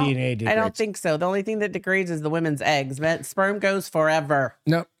think your DNA degrades. I don't think so. The only thing that degrades is the women's eggs. Sperm goes forever.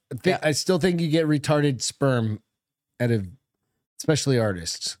 No, I still think you get retarded sperm out of especially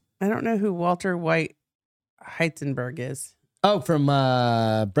artists. I don't know who Walter White Heisenberg is. Oh, from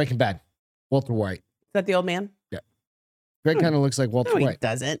Breaking Bad. Walter White. Is that the old man? Yeah. Greg kind of looks like Walter White. He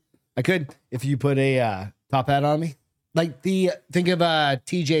doesn't. I could if you put a top hat on me. Think of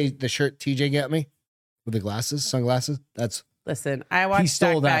TJ, the shirt TJ got me with the sunglasses. Listen, I watched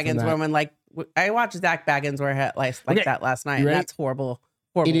Zach Baggins I watched Zach Baggins wear hat like that last night. And that's horrible.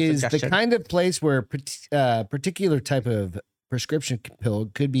 It is the kind of place where a particular type of prescription pill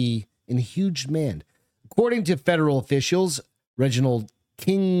could be in huge demand. According to federal officials, Reginald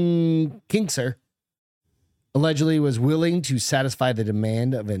Kingser allegedly was willing to satisfy the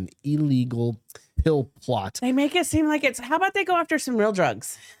demand of an illegal pill plot. They make it seem like how about they go after some real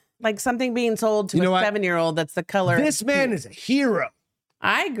drugs? Like something being sold to a 7-year-old that's the color. This man is a hero.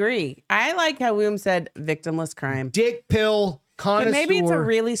 I agree. I like how William said victimless crime. Dick pill connoisseur. But maybe it's a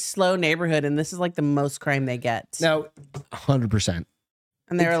really slow neighborhood and this is like the most crime they get. No, 100%.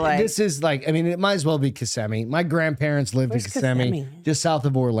 And they were like... This is it might as well be Kissimmee. My grandparents lived in Kissimmee, just south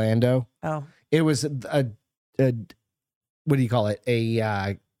of Orlando. Oh. It was a what do you call it?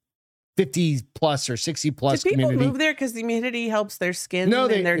 A 50 plus or 60 plus community. Do people move there because the humidity helps their skin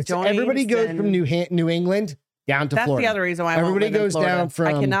and their joints? Everybody goes from New England down to Florida. That's the other reason why everybody goes down from.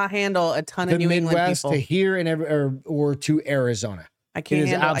 I cannot handle a ton of New England people. To here or to Arizona. I can't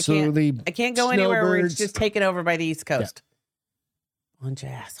handle. Absolutely. I can't go anywhere where it's just taken over by the East Coast. Yeah. Bunch of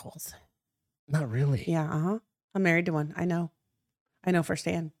assholes. Not really. Yeah. I'm married to one. I know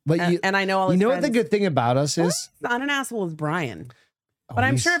firsthand. But and I know all his friends. What the good thing about us is? Not an asshole is Brian. But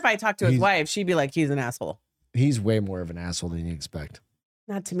I'm sure if I talked to his wife, she'd be like, he's an asshole. He's way more of an asshole than you expect.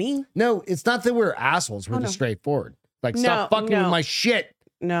 Not to me. No, it's not that we're assholes. We're just straightforward. Stop fucking with my shit.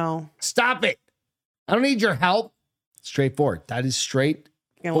 No. Stop it. I don't need your help. Straightforward. That is straight.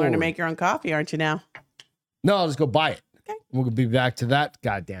 You're going to learn to make your own coffee, aren't you now? No, I'll just go buy it. Okay. We'll be back to that.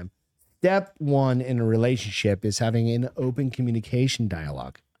 Goddamn. Step one in a relationship is having an open communication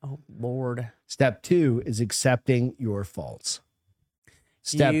dialogue. Oh, Lord. Step 2 is accepting your faults.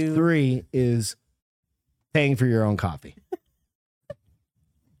 Step 3 is paying for your own coffee.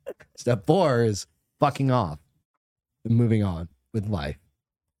 Step 4 is fucking off and moving on with life.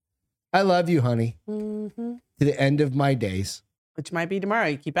 I love you, honey. To the end of my days. Which might be tomorrow.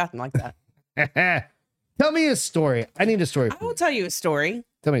 You keep acting like that. Tell me a story. I need a story. I will tell you a story.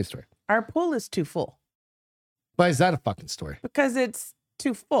 Tell me a story. Our pool is too full. Why is that a fucking story? Because it's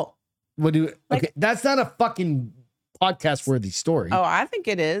too full. Okay, that's not a fucking podcast worthy story. Oh, I think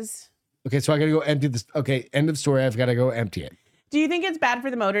it is. Okay, so I gotta go empty this. Okay, end of story. I've got to go empty it. Do you think it's bad for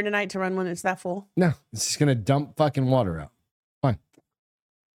the motor tonight to run when it's that full? No, it's just gonna dump fucking water out. Fine.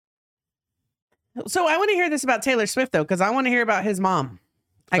 So I want to hear this about Taylor Swift though, because I want to hear about his mom.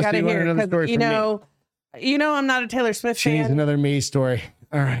 I gotta hear because you know I'm not a Taylor Swift fan. She's another me story.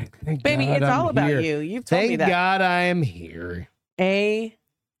 All right, baby, it's all about you. You've told me that. Thank God I am here.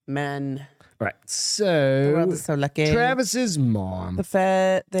 Amen. All right, so the world is so lucky. Travis's mom.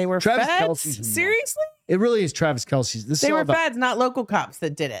 They were Travis feds? Kelce's Seriously? It really is Travis Kelce's. They were feds, not local cops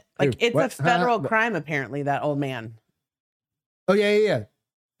that did it. Like it's a federal crime, apparently. That old man. Oh yeah.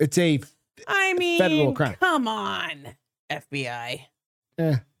 It's a. Federal crime. Come on, FBI.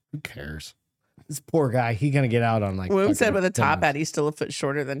 Who cares? This poor guy, he gonna get out on like. William said with a top hat, he's still a foot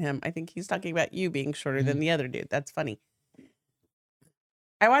shorter than him. I think he's talking about you being shorter than the other dude. That's funny.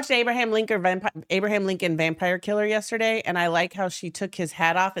 I watched Abraham Lincoln Vampire Killer yesterday, and I like how she took his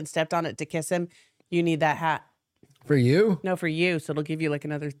hat off and stepped on it to kiss him. You need that hat. For you? No, for you. So it'll give you like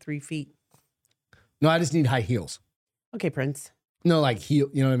another 3 feet. No, I just need high heels. Okay, Prince. No, like heel.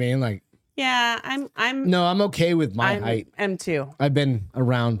 You know what I mean? Like. Yeah, I'm. No, I'm okay with my height. I'm too. I've been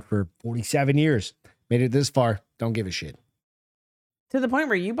around for 47 years. Made it this far. Don't give a shit. To the point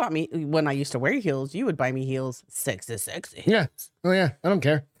where you bought me, when I used to wear heels, you would buy me heels. Sexy. Yeah. Oh, yeah. I don't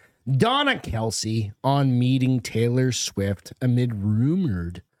care. Donna Kelce on meeting Taylor Swift amid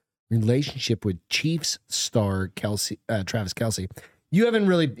rumored relationship with Chiefs star Travis Kelce.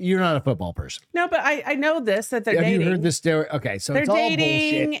 You're not a football person. No, but I know this, that they're dating. Have you heard this story? Okay, so they're it's all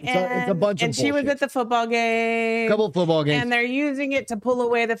dating bullshit. It's a bunch of bullshit. And she was at the football game. Couple of football games. And they're using it to pull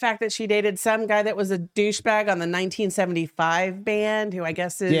away the fact that she dated some guy that was a douchebag on the 1975 band, who I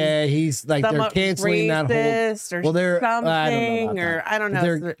guess is he's like they're canceling that whole. Or they're something, I don't know.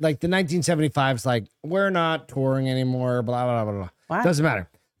 They're like the 1975's like we're not touring anymore. Blah blah blah blah. What? Doesn't matter.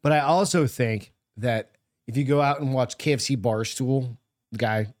 But I also think that if you go out and watch KFC Barstool, the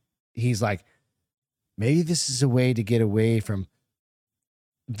guy, he's like, maybe this is a way to get away from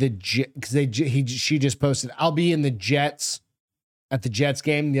the Jet, because she just posted, I'll be in the Jets at the Jets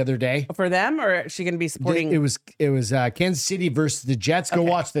game the other day. For them, or is she going to be supporting? It was Kansas City versus the Jets. Go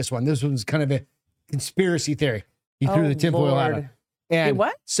watch this one. This one's kind of a conspiracy theory. He threw the tinfoil hat on. And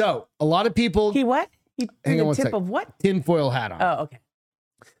what? So a lot of people. He what? He threw the tip of what? Tinfoil hat on. Oh, okay.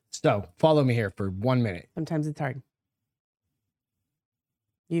 So follow me here for 1 minute. Sometimes it's hard.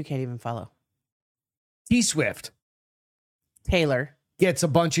 You can't even follow. T-Swift. Taylor. Gets a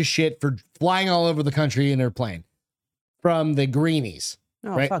bunch of shit for flying all over the country in her plane. From the greenies.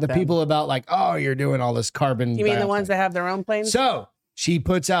 Right? The them. people about like, oh, you're doing all this carbon. You mean the ones that have their own planes? So she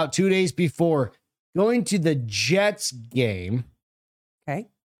puts out 2 days before going to the Jets game. Okay.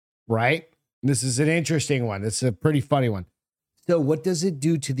 Right? This is an interesting one. It's a pretty funny one. So what does it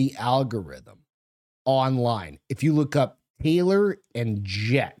do to the algorithm online? If you look up Taylor and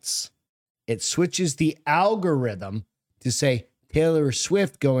Jets, it switches the algorithm to say Taylor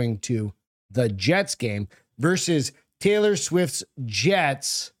Swift going to the Jets game versus Taylor Swift's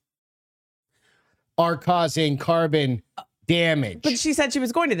Jets are causing carbon damage. But she said she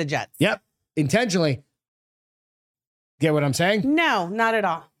was going to the Jets. Yep. Intentionally. Get what I'm saying? No, not at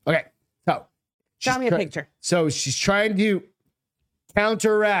all. Okay. So show me a picture. So she's trying to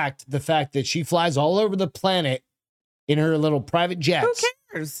counteract the fact that she flies all over the planet in her little private jets.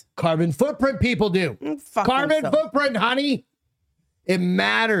 Who cares? Carbon footprint people do. Carbon footprint, honey. It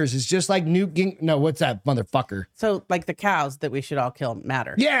matters. It's just like Newt Gingrich. No, what's that motherfucker? So like the cows that we should all kill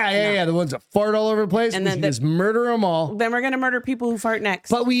matter. Yeah. The ones that fart all over the place. And then just murder them all. Then we're going to murder people who fart next.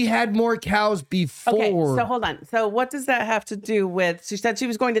 But we had more cows before. Okay, so hold on. So what does that have to do with, she said she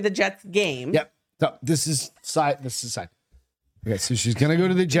was going to the Jets game. Yep. So this is side. Okay, so she's going to go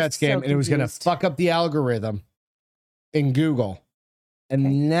to the Jets game, and it was going to fuck up the algorithm in Google.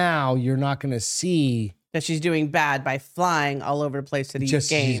 And now you're not going to see that she's doing bad by flying all over the place to these games.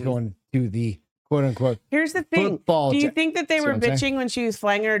 She's going to the quote unquote. Here's the thing. Do you think that they were bitching when she was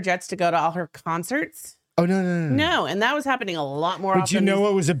flying her jets to go to all her concerts? Oh, no. No, and that was happening a lot more often. But you know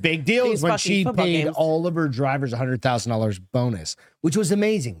what was a big deal is when she paid games. all of her drivers $100,000 bonus, which was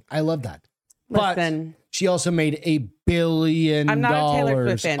amazing. I love that. Listen, but she also made $1 billion. I'm not a Taylor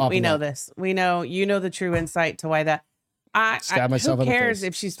Swift fan. We know this. We know, you know the true insight to why that. Who cares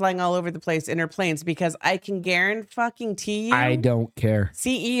if she's flying all over the place in her planes? Because I can guarantee you. I don't care.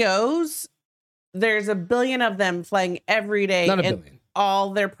 CEOs, there's a billion of them flying every day. Not a billion. All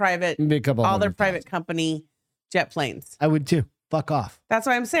their private, private company jet planes. I would too. Fuck off. That's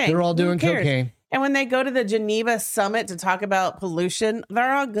what I'm saying. They're all doing cocaine. And when they go to the Geneva summit to talk about pollution,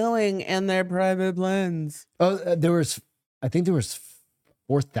 they're all going in their private planes. Oh, I think there was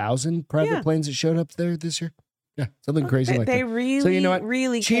 4,000 private planes that showed up there this year. Yeah, something crazy like that. They really, so you know what?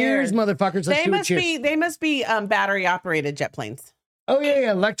 Really cheers, motherfuckers. Let's do it. Cheers. They must be battery operated jet planes. Oh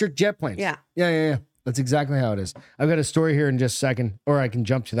yeah, electric jet planes. Yeah. That's exactly how it is. I've got a story here in just a second, or I can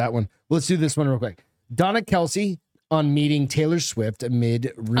jump to that one. Let's do this one real quick. Donna Kelsey on meeting Taylor Swift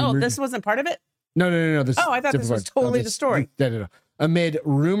amid rumored. Oh, this wasn't part of it? No. I thought this was totally the story. No. Amid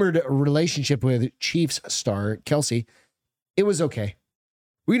rumored relationship with Chiefs star Kelsey, it was okay.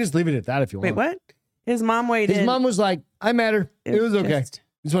 We can just leave it at that if you want. Wait, what? His mom weighed in. His mom was like, I met her. It was okay.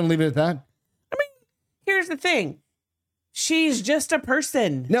 Just want to leave it at that. I mean, here's the thing. She's just a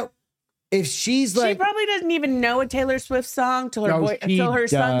person. No. If she's like, she probably doesn't even know a Taylor Swift song till her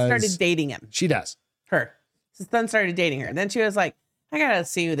son started dating him. She does. His son started dating her. Then she was like, I gotta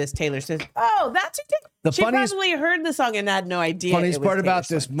see who this Taylor Swift. Oh, that's who she probably heard the song and had no idea. Funniest part about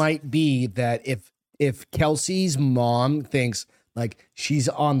this might be that if Kelsey's mom thinks like she's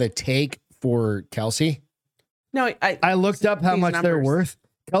on the take for Kelsey. No, I looked up how much they're worth.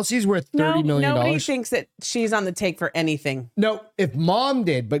 Kelsey's worth $30 million. Nobody thinks that she's on the take for anything. No, if mom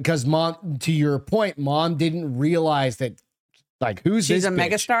did, because mom, to your point, mom didn't realize that, like, who's she's this a bitch?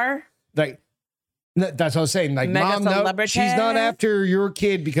 Megastar? Like, that's what I was saying. Like, mom, no, she's not after your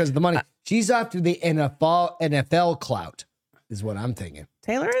kid because of the money. She's after the NFL clout, is what I'm thinking.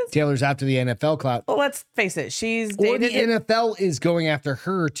 Taylor is? Taylor's after the NFL clout. Well, let's face it. She's dated. Or the NFL is going after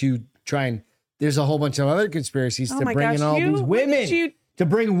her to try and, there's a whole bunch of other conspiracies to bring in all these women. To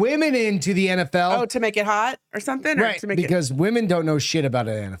bring women into the NFL. Oh, to make it hot or something? Or right, to make because women don't know shit about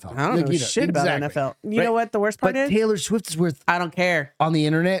an NFL. I don't know shit about NFL. You know what the worst part is? Taylor Swift is worth, I don't care, on the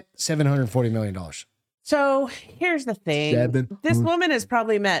internet, $740 million. So here's the thing. This woman has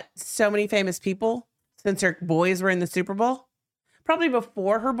probably met so many famous people since her boys were in the Super Bowl. Probably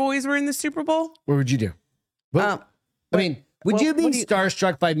before her boys were in the Super Bowl. What would you do? Would you be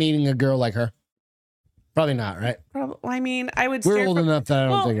starstruck by meeting a girl like her? Probably not, right? Probably. I mean, I would. We're old enough that I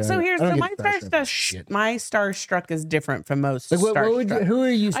don't think. So here's my starstruck is different from most. Like, who are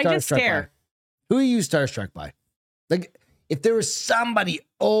you starstruck by? Who are you starstruck by? Like, if there was somebody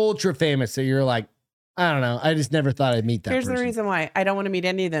ultra famous that you're like, I don't know, I just never thought I'd meet that. Here's person. The reason why I don't want to meet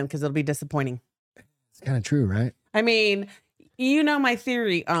any of them because it'll be disappointing. It's kind of true, right? I mean, you know my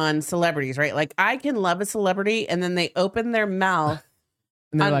theory on celebrities, right? Like, I can love a celebrity and then they open their mouth.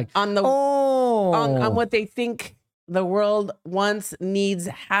 And they're on what they think the world wants, needs,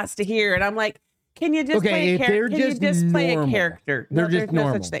 has to hear, and I'm like, can you just play a character? Can you just play a character? They're just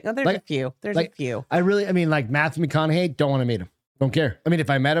normal. No such thing. No, there's a few. There's a few. I mean, like Matthew McConaughey, don't want to meet him. Don't care. I mean, if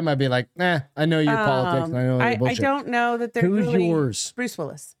I met him, I'd be like, I know your politics. I know your bullshit. I don't know that they're Who's yours? Bruce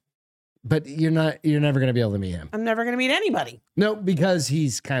Willis. But you're never going to be able to meet him. I'm never going to meet anybody. No, because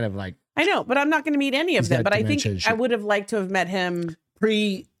he's kind of like. I know, but I'm not going to meet any of them. But I think I would have liked to have met him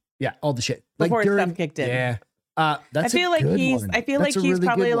all the shit before stuff kicked in. Yeah, I feel like he's really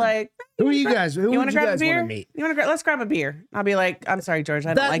probably like. Who are you guys? Who you want to grab a beer? Meet? Let's grab a beer. I'll be like, I'm sorry, George.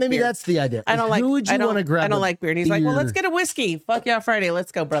 I don't like maybe beer. That's the idea. I don't like. Who would you want to grab? I don't like beer. And he's like, well, let's get a whiskey. Fuck yeah, Friday.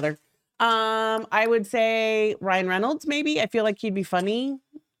 Let's go, brother. I would say Ryan Reynolds. Maybe I feel like he'd be funny.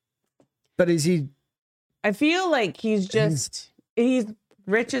 But is he? I feel like he's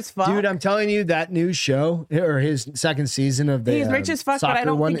rich as fuck. Dude, I'm telling you, that new show or his second season of the he's rich as fuck, but I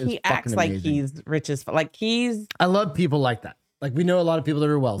don't think he acts like he's rich as fuck. Like I love people like that. Like we know a lot of people that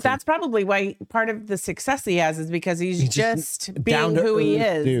are wealthy. That's probably why part of the success he has is because he's just being who he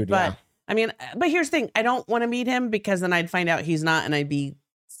is. Dude, but I mean, but here's the thing: I don't want to meet him because then I'd find out he's not, and I'd be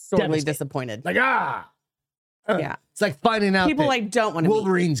sorely disappointed. Like yeah, it's like finding out people I don't want to meet.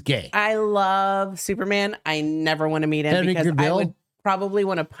 Wolverine's gay. I love Superman. I never want to meet him because I would probably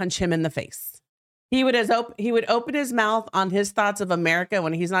want to punch him in the face. He would open his mouth on his thoughts of America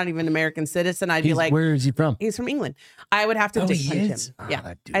when he's not even an American citizen. I'd be like, where is he from? He's from England. I would have to dick punch him.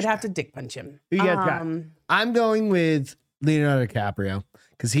 Yeah, I'd have to dick punch him. I'm going with Leonardo DiCaprio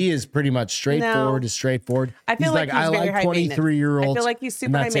because he is pretty much straightforward. I feel like he's very high maintenance. 23-year-olds. I feel like he's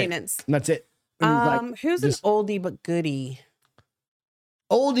super high maintenance. And that's it. Who's an oldie but goodie?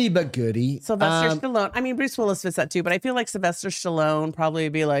 Oldie but goodie. Sylvester Stallone. I mean, Bruce Willis fits that too, but I feel like Sylvester Stallone probably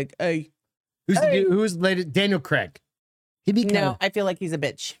would be like, hey. Who's the latest? Daniel Craig. He'd be I feel like he's a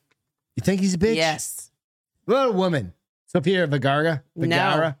bitch. You think he's a bitch? Yes. What about a woman? Sofia Vergara?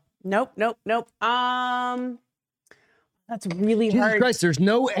 No. Nope. That's really Jesus hard. Christ, there's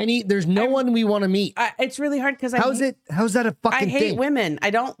no one we want to meet. It's really hard because how's that a fucking thing? I hate women. I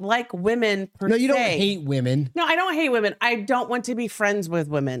don't like women per se. No, you don't hate women. No, I don't hate women. I don't want to be friends with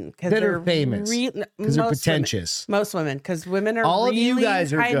women because they're famous. Because they're pretentious. Most women, because women are all really of you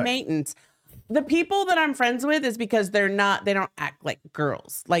guys are high good. Maintenance. The people that I'm friends with is because they don't act like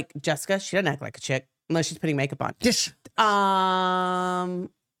girls. Like Jessica, she doesn't act like a chick unless she's putting makeup on. Yes.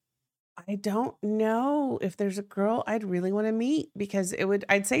 I don't know if there's a girl I'd really want to meet because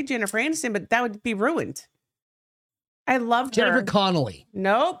I'd say Jennifer Aniston, but that would be ruined. I love Jennifer Connelly.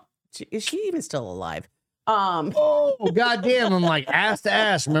 Nope. Is she even still alive? Oh, goddamn. I'm like ass to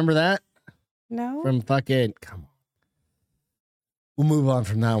ass. Remember that? No. From fucking, come on. We'll move on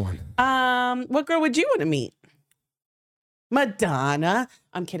from that one. What girl would you want to meet? Madonna.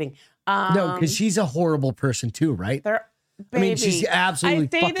 I'm kidding. No, because she's a horrible person too, right? Baby, I mean, she's absolutely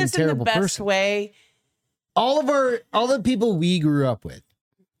fucking terrible person. I say this in the best way. All the people we grew up with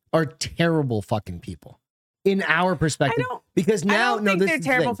are terrible fucking people in our perspective. Because now, I don't think they're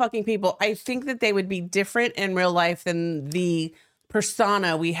terrible fucking people. I think that they would be different in real life than the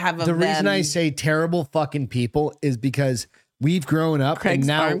persona we have of them. The reason I say terrible fucking people is because we've grown up Craig's and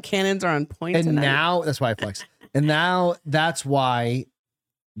now arm cannons are on point. And tonight. now that's why I flex. And now that's why,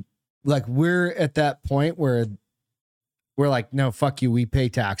 like, we're at that point where we're like, no, fuck you. We pay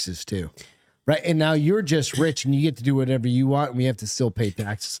taxes too. Right. And now you're just rich and you get to do whatever you want. And we have to still pay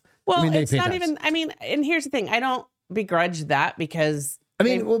taxes. Well, it's not even, and here's the thing. I don't begrudge that because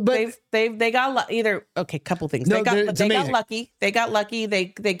they got couple things. No, they got lucky. They got lucky. They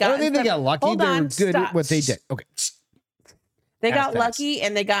got, I don't think they got lucky. They were good at what they did. Okay. They got lucky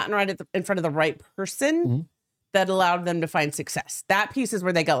and they got in front of the right person that allowed them to find success. That piece is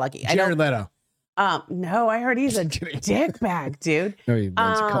where they got lucky. Jared Leto. No, I heard he's a dick bag, dude.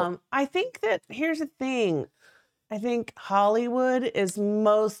 No, I think that here's the thing. I think Hollywood is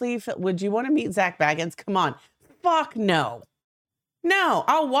mostly. Would you want to meet Zach Baggins? Come on, fuck no. No,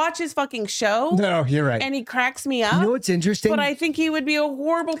 I'll watch his fucking show. No, you're right. And he cracks me up. You know what's interesting? But I think he would be a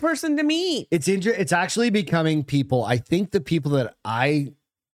horrible person to meet. It's actually becoming people. I think the people that I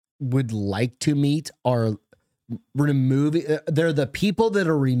would like to meet are removing. They're the people that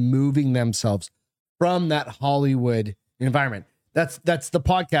are removing themselves from that Hollywood environment. That's the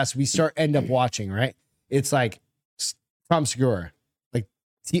podcast we end up watching, right? It's like Tom Segura. Like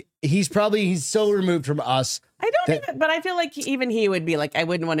he's so removed from us. But I feel like even he would be like, I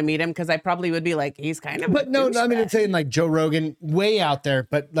wouldn't want to meet him because I probably would be like, he's kind of. But no, I mean, I'm saying like Joe Rogan, way out there.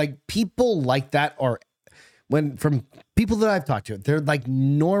 But like people like that from people that I've talked to, they're like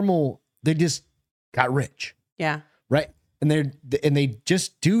normal. They just got rich. Yeah. Right. And they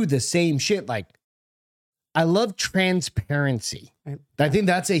just do the same shit. Like, I love transparency. Right. I think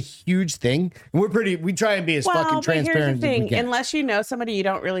that's a huge thing. And we try and be as fucking transparent as we can. Unless you know somebody, you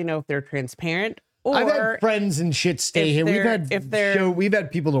don't really know if they're transparent. Or I've had friends and shit stay here. We've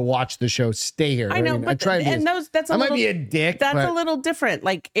had people to watch the show stay here. I know, but I might be a dick. That's a little different.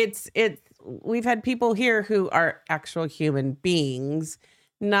 Like we've had people here who are actual human beings,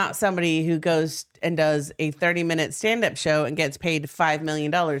 not somebody who goes and does a 30-minute stand-up show and gets paid $5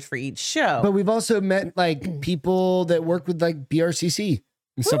 million for each show. But we've also met like people that work with like BRCC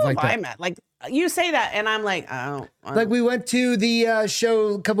and stuff like that. I met like you say that, and I'm like, I don't. Like we went to the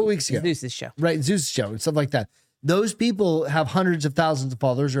show a couple weeks ago. Zeus's show, right? Zeus's show and stuff like that. Those people have hundreds of thousands of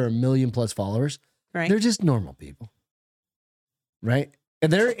followers or 1 million+ followers. Right? They're just normal people, right?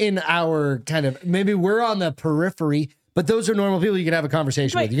 And they're in our kind of maybe we're on the periphery. But those are normal people you can have a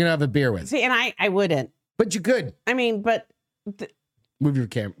conversation with. You can have a beer with. See, and I wouldn't. But you could. I mean, but... Move your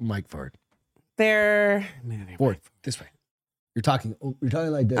mic forward. They're... Forward. This way. You're talking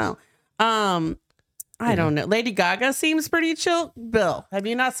like this. Oh. I don't know. Lady Gaga seems pretty chill. Bill, have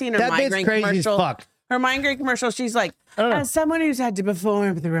you not seen her migraine commercial? As fuck. Her migraine commercial, she's like, as someone who's had to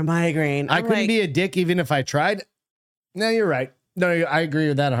perform through a migraine. I couldn't be a dick even if I tried. No, you're right. No, I agree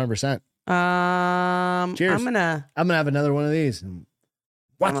with that 100%. Cheers. I'm gonna have another one of these. I'm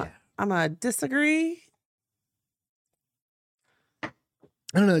gonna disagree. I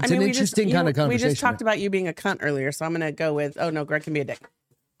don't know. It's an interesting kind of conversation. We just talked about you being a cunt earlier, so I'm gonna go with. Oh no, Greg can be a dick.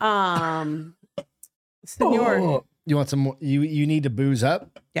 Senor, you want some more? You need to booze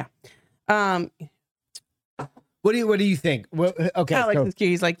up. Yeah. What do you think? Well, okay. Alex is cute.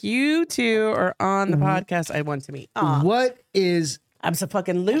 He's like, you two are on the podcast I want to meet. Aww. What is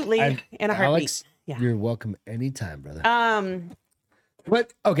absolutely in a heartbeat. Alex, you're welcome anytime, brother.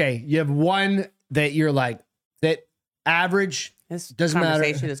 What? Okay, you have one that you're like that average. This doesn't matter.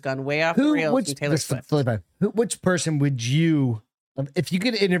 Conversation has gone way off the rails from Taylor Swift. Which person would you, if you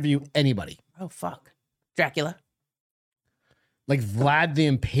could interview anybody? Oh fuck, Dracula. Like Vlad the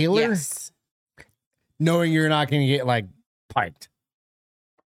Impaler? Yes. Knowing you're not going to get like piped.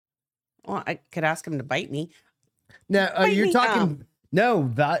 Well, I could ask him to bite me. No, you're talking.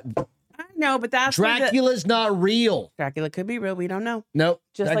 No, that. I know, but that's Dracula's not real. Dracula could be real. We don't know. Nope.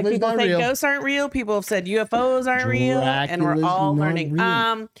 Just Dracula's like people say ghosts aren't real. People have said UFOs aren't real, and we're all learning.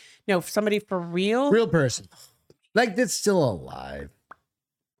 Real. No, somebody for real person, like that's still alive.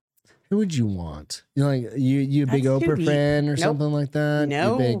 Who would you want? You know, like you a big Oprah fan or something like that?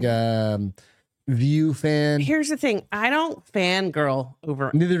 No, you big View fan. Here's the thing: I don't fangirl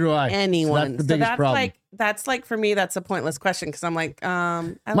over. Neither do I. Anyone. So that's the biggest problem. That's like for me, that's a pointless question because I'm like,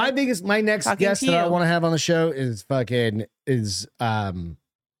 my next guest that I want to have on the show is You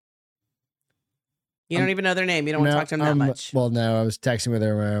don't even know their name. You don't want to talk to them that much. Well, no, I was texting with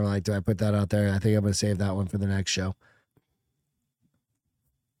her where I'm like, do I put that out there? I think I'm going to save that one for the next show.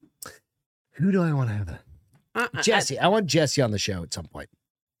 Who do I want to have that? Jesse. I want Jesse on the show at some point.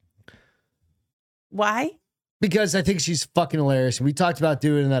 Why? Because I think she's fucking hilarious. We talked about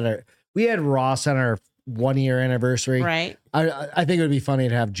doing that. We had Ross on our 1-year anniversary. Right. I think it would be funny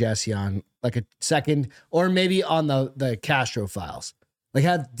to have Jesse on like a second, or maybe on the Castro files. Like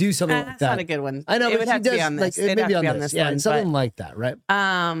do something like that. That's not a good one. I know, it would have to be on this. Like, maybe on this. Yeah, one, something like that, right?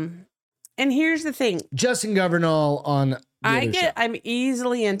 And here's the thing. Justin Governal on I'm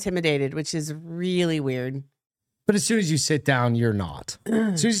easily intimidated, which is really weird. But as soon as you sit down, you're not.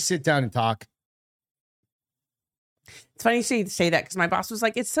 As soon as you sit down and talk. It's funny you say that because my boss was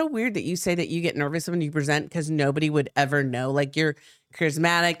like, it's so weird that you say that you get nervous when you present because nobody would ever know. Like you're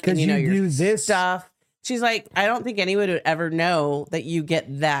charismatic and you know your this stuff. She's like, I don't think anyone would ever know that you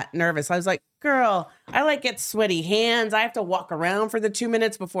get that nervous. I was like, girl, I get sweaty hands. I have to walk around for the 2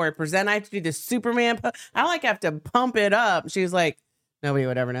 minutes before I present. I have to do the Superman. I have to pump it up. She was like, nobody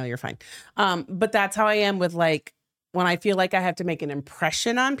would ever know. You're fine. But that's how I am with when I feel like I have to make an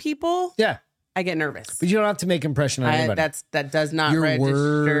impression on people. Yeah. I get nervous. But you don't have to make impression on anybody. That does not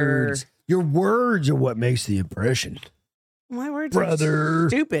register. Your words are what makes the impression. My words are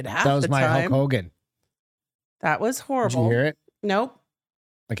stupid half the time. That was my Hulk Hogan. That was horrible. Did you hear it? Nope.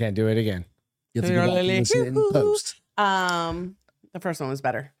 I can't do it again. You have to go back and listen in post. The first one was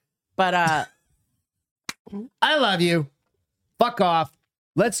better. But I love you. Fuck off.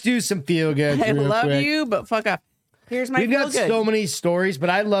 Let's do some feel good. I love you, but fuck off. Here's my We've feel got good. so many stories, but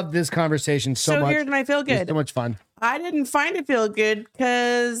I love this conversation so much. So here's my feel good. It's so much fun. I didn't find it feel good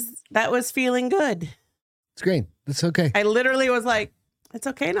because that was feeling good. It's great. It's okay. I literally was like, it's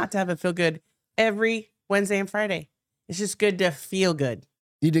okay not to have a feel good every Wednesday and Friday. It's just good to feel good.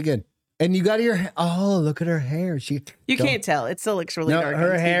 You did good. And you got look at her hair. You can't tell. It still looks really dark.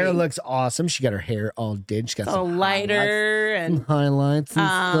 Her hair looks awesome. She got her hair all did. She got some lighter and highlights and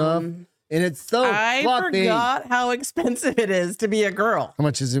stuff. And it's so I fluffy. forgot how expensive it is to be a girl. How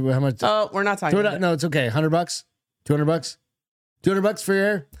much is it? How much? Oh, we're not talking about it. No, it's okay. $100? $200? $200 for your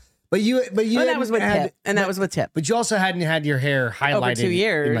hair? But you that was with tip. And that was with tip. But you also hadn't had your hair highlighted over 2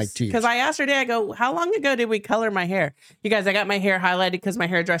 years. In 2 years. Because I asked her today, I go, how long ago did we color my hair? You guys, I got my hair highlighted because my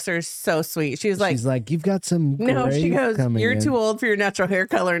hairdresser is so sweet. She's like, you've got some she goes, you're too old for your natural hair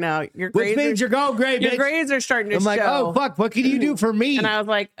color now. Which means you're going gray, bitch. Your grades are starting to show. I'm like, oh, fuck, what can you do for me? And I was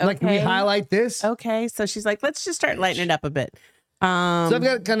like, okay. Can we highlight this? Okay. So she's like, let's just start lightening it up a bit. So I've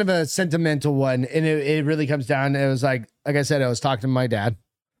got kind of a sentimental one, and it really comes down. It was like I said, I was talking to my dad.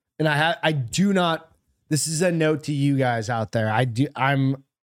 And I do not, this is a note to you guys out there.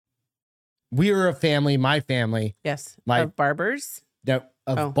 We are a family, my family. Yes. Of barbers? No,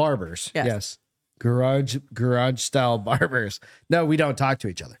 of barbers. Yes. Garage style barbers. No, we don't talk to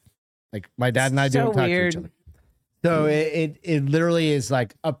each other. Like my dad and I don't talk to each other. So it literally is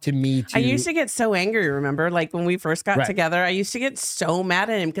like up to me to. I used to get so angry, remember? Like when we first got together, I used to get so mad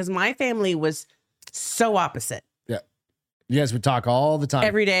at him because my family was so opposite. You guys would talk all the time.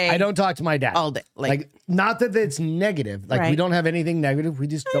 Every day. I don't talk to my dad. All day. Like not that it's negative. Like we don't have anything negative. We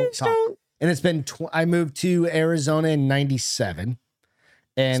just don't talk. And it's been, I moved to Arizona in 97.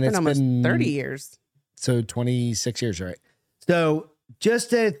 And it's almost been 30 years. So 26 years, right? So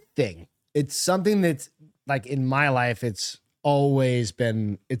just a thing. It's something that's like in my life, it's always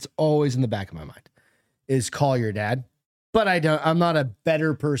in the back of my mind is call your dad. But I'm not a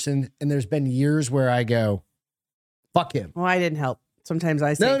better person. And there's been years where I go, Fuck him. Well, I didn't help. Sometimes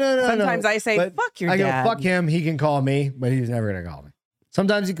I say, no. I say, fuck your dad. I go, fuck him. He can call me, but he's never going to call me.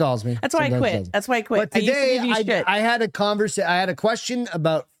 Sometimes he calls me. That's why I quit. That's why I quit. But today, I had a question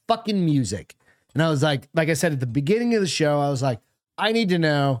about fucking music. And I was like I said at the beginning of the show, I was like, I need to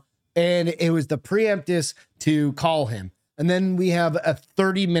know. And it was the preemptus to call him. And then we have a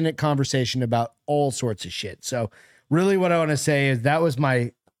 30-minute conversation about all sorts of shit. So really what I want to say is that was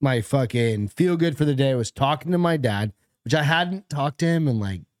my fucking feel good for the day, was talking to my dad, which I hadn't talked to him in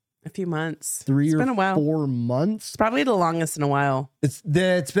like a few months. It's been a while. 4 months. It's probably the longest in a while. It's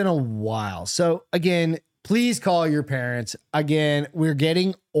been a while. So again, please call your parents. Again, we're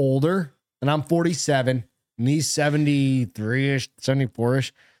getting older, and I'm 47, and he's 73-ish,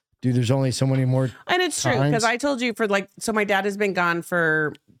 74-ish. Dude, there's only so many more. And it's true, because I told you so my dad has been gone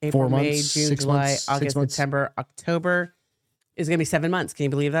for April, 4 months, May, June, July, months, August, September, October. Is going to be 7 months. Can you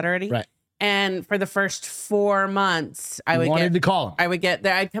believe that already? Right. And for the first 4 months, I wanted to call him. I would get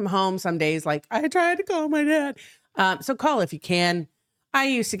there. I'd come home some days like, I tried to call my dad. So call if you can. I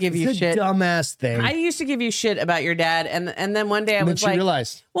used to give you shit. Dumbass thing. I used to give you shit about your dad. And then one day I was like,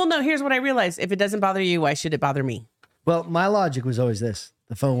 realized. Well, no, here's what I realized. If it doesn't bother you, why should it bother me? Well, my logic was always this.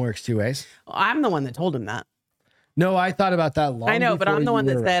 The phone works 2 ways. Well, I'm the one that told him that. No, I thought about that long. I know, but I'm the one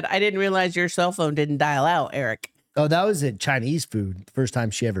that said, I didn't realize your cell phone didn't dial out, Eric. Oh, that was at Chinese food. The first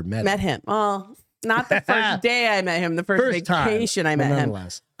time she ever met him. Well, not the first day I met him. The first vacation I met him.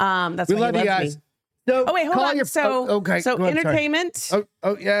 That's we why love you guys. So, wait, hold on. So entertainment. Sorry.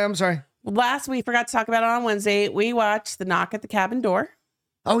 Oh, yeah, I'm sorry. Last we forgot to talk about it on Wednesday. We watched The Knock at the Cabin Door.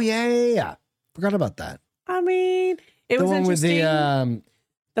 Oh, yeah. Forgot about that. I mean, it was interesting. With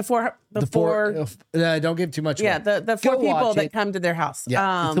the four. Don't give too much. Yeah, the four people that come to their house.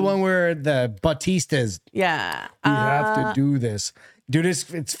 Yeah, it's the one where the Bautistas. Yeah, you have to do this. Dude,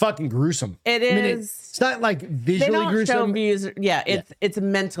 it's fucking gruesome. It is. I mean, it's not like visually gruesome. It's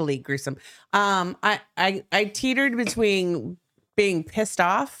mentally gruesome. I teetered between being pissed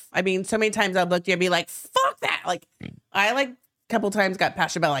off. I mean, so many times I'd look at you and be like, "Fuck that!" Like, I a couple times got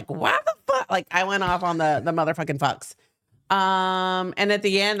passionate about like, "What the fuck?" Like, I went off on the motherfucking fucks. And at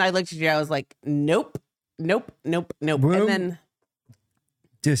the end, I looked at you. I was like, "Nope." Boom. And then,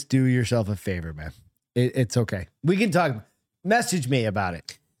 just do yourself a favor, man. It's okay. We can talk. Message me about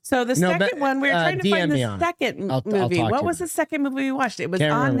it. So the second one, we were trying to find the second movie. What was the second movie we watched? It was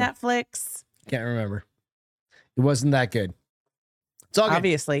on Netflix. Can't remember. It wasn't that good. It's all good.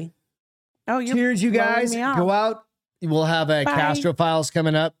 Obviously. Oh, you're cheers, you guys. Go out. We'll have a Castro Files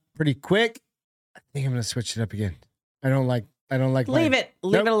coming up pretty quick. I think I'm gonna switch it up again. I don't like. Leave it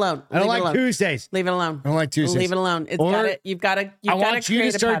alone. I don't like Tuesdays. Leave it alone. I don't like Tuesdays. Leave it alone. You've got to. I want you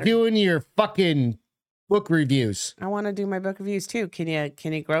to start doing your fucking book reviews. I want to do my book reviews too. Can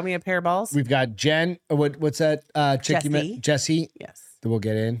you grow me a pair of balls? We've got Jen. What's that chick Jessie. you met? Jessie. Yes. That we'll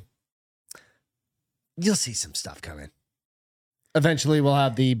get in. You'll see some stuff coming. Eventually, we'll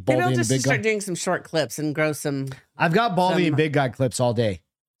have the Baldy and the Big Guy. Start doing some short clips and grow some. I've got Baldy and Big Guy clips all day,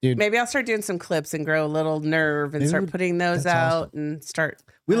 dude. Maybe I'll start doing some clips and grow a little nerve and start putting those out and start.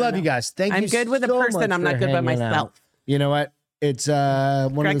 We love you guys. Thank you. I'm good with a person. I'm not good by myself. You know what? It's one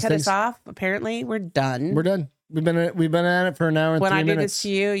of those things. Cut us off. Apparently, we're done. We're done. We've been at it for an hour and 3 minutes. When I do this to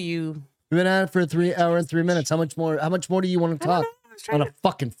you, we've been at it for 3 hours and 3 minutes. How much more do you want to talk on a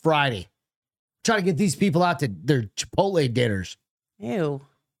fucking Friday? Try to get these people out to their Chipotle dinners. Ew.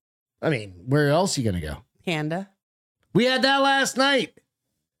 I mean, where else are you gonna go? Panda. We had that last night.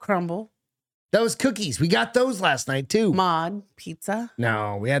 Crumble. That was cookies. We got those last night too. Mod pizza.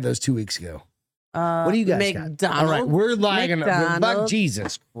 No, we had those 2 weeks ago. What do you guys McDonald's. got? All right, we're lagging.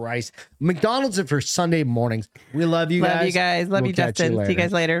 Jesus Christ. McDonald's are for Sunday mornings. We love you guys. Love you guys. Love you, Justin. See you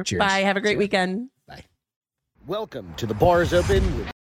guys later. Cheers. Bye. Have a great weekend. Bye. Welcome to the Bars Open with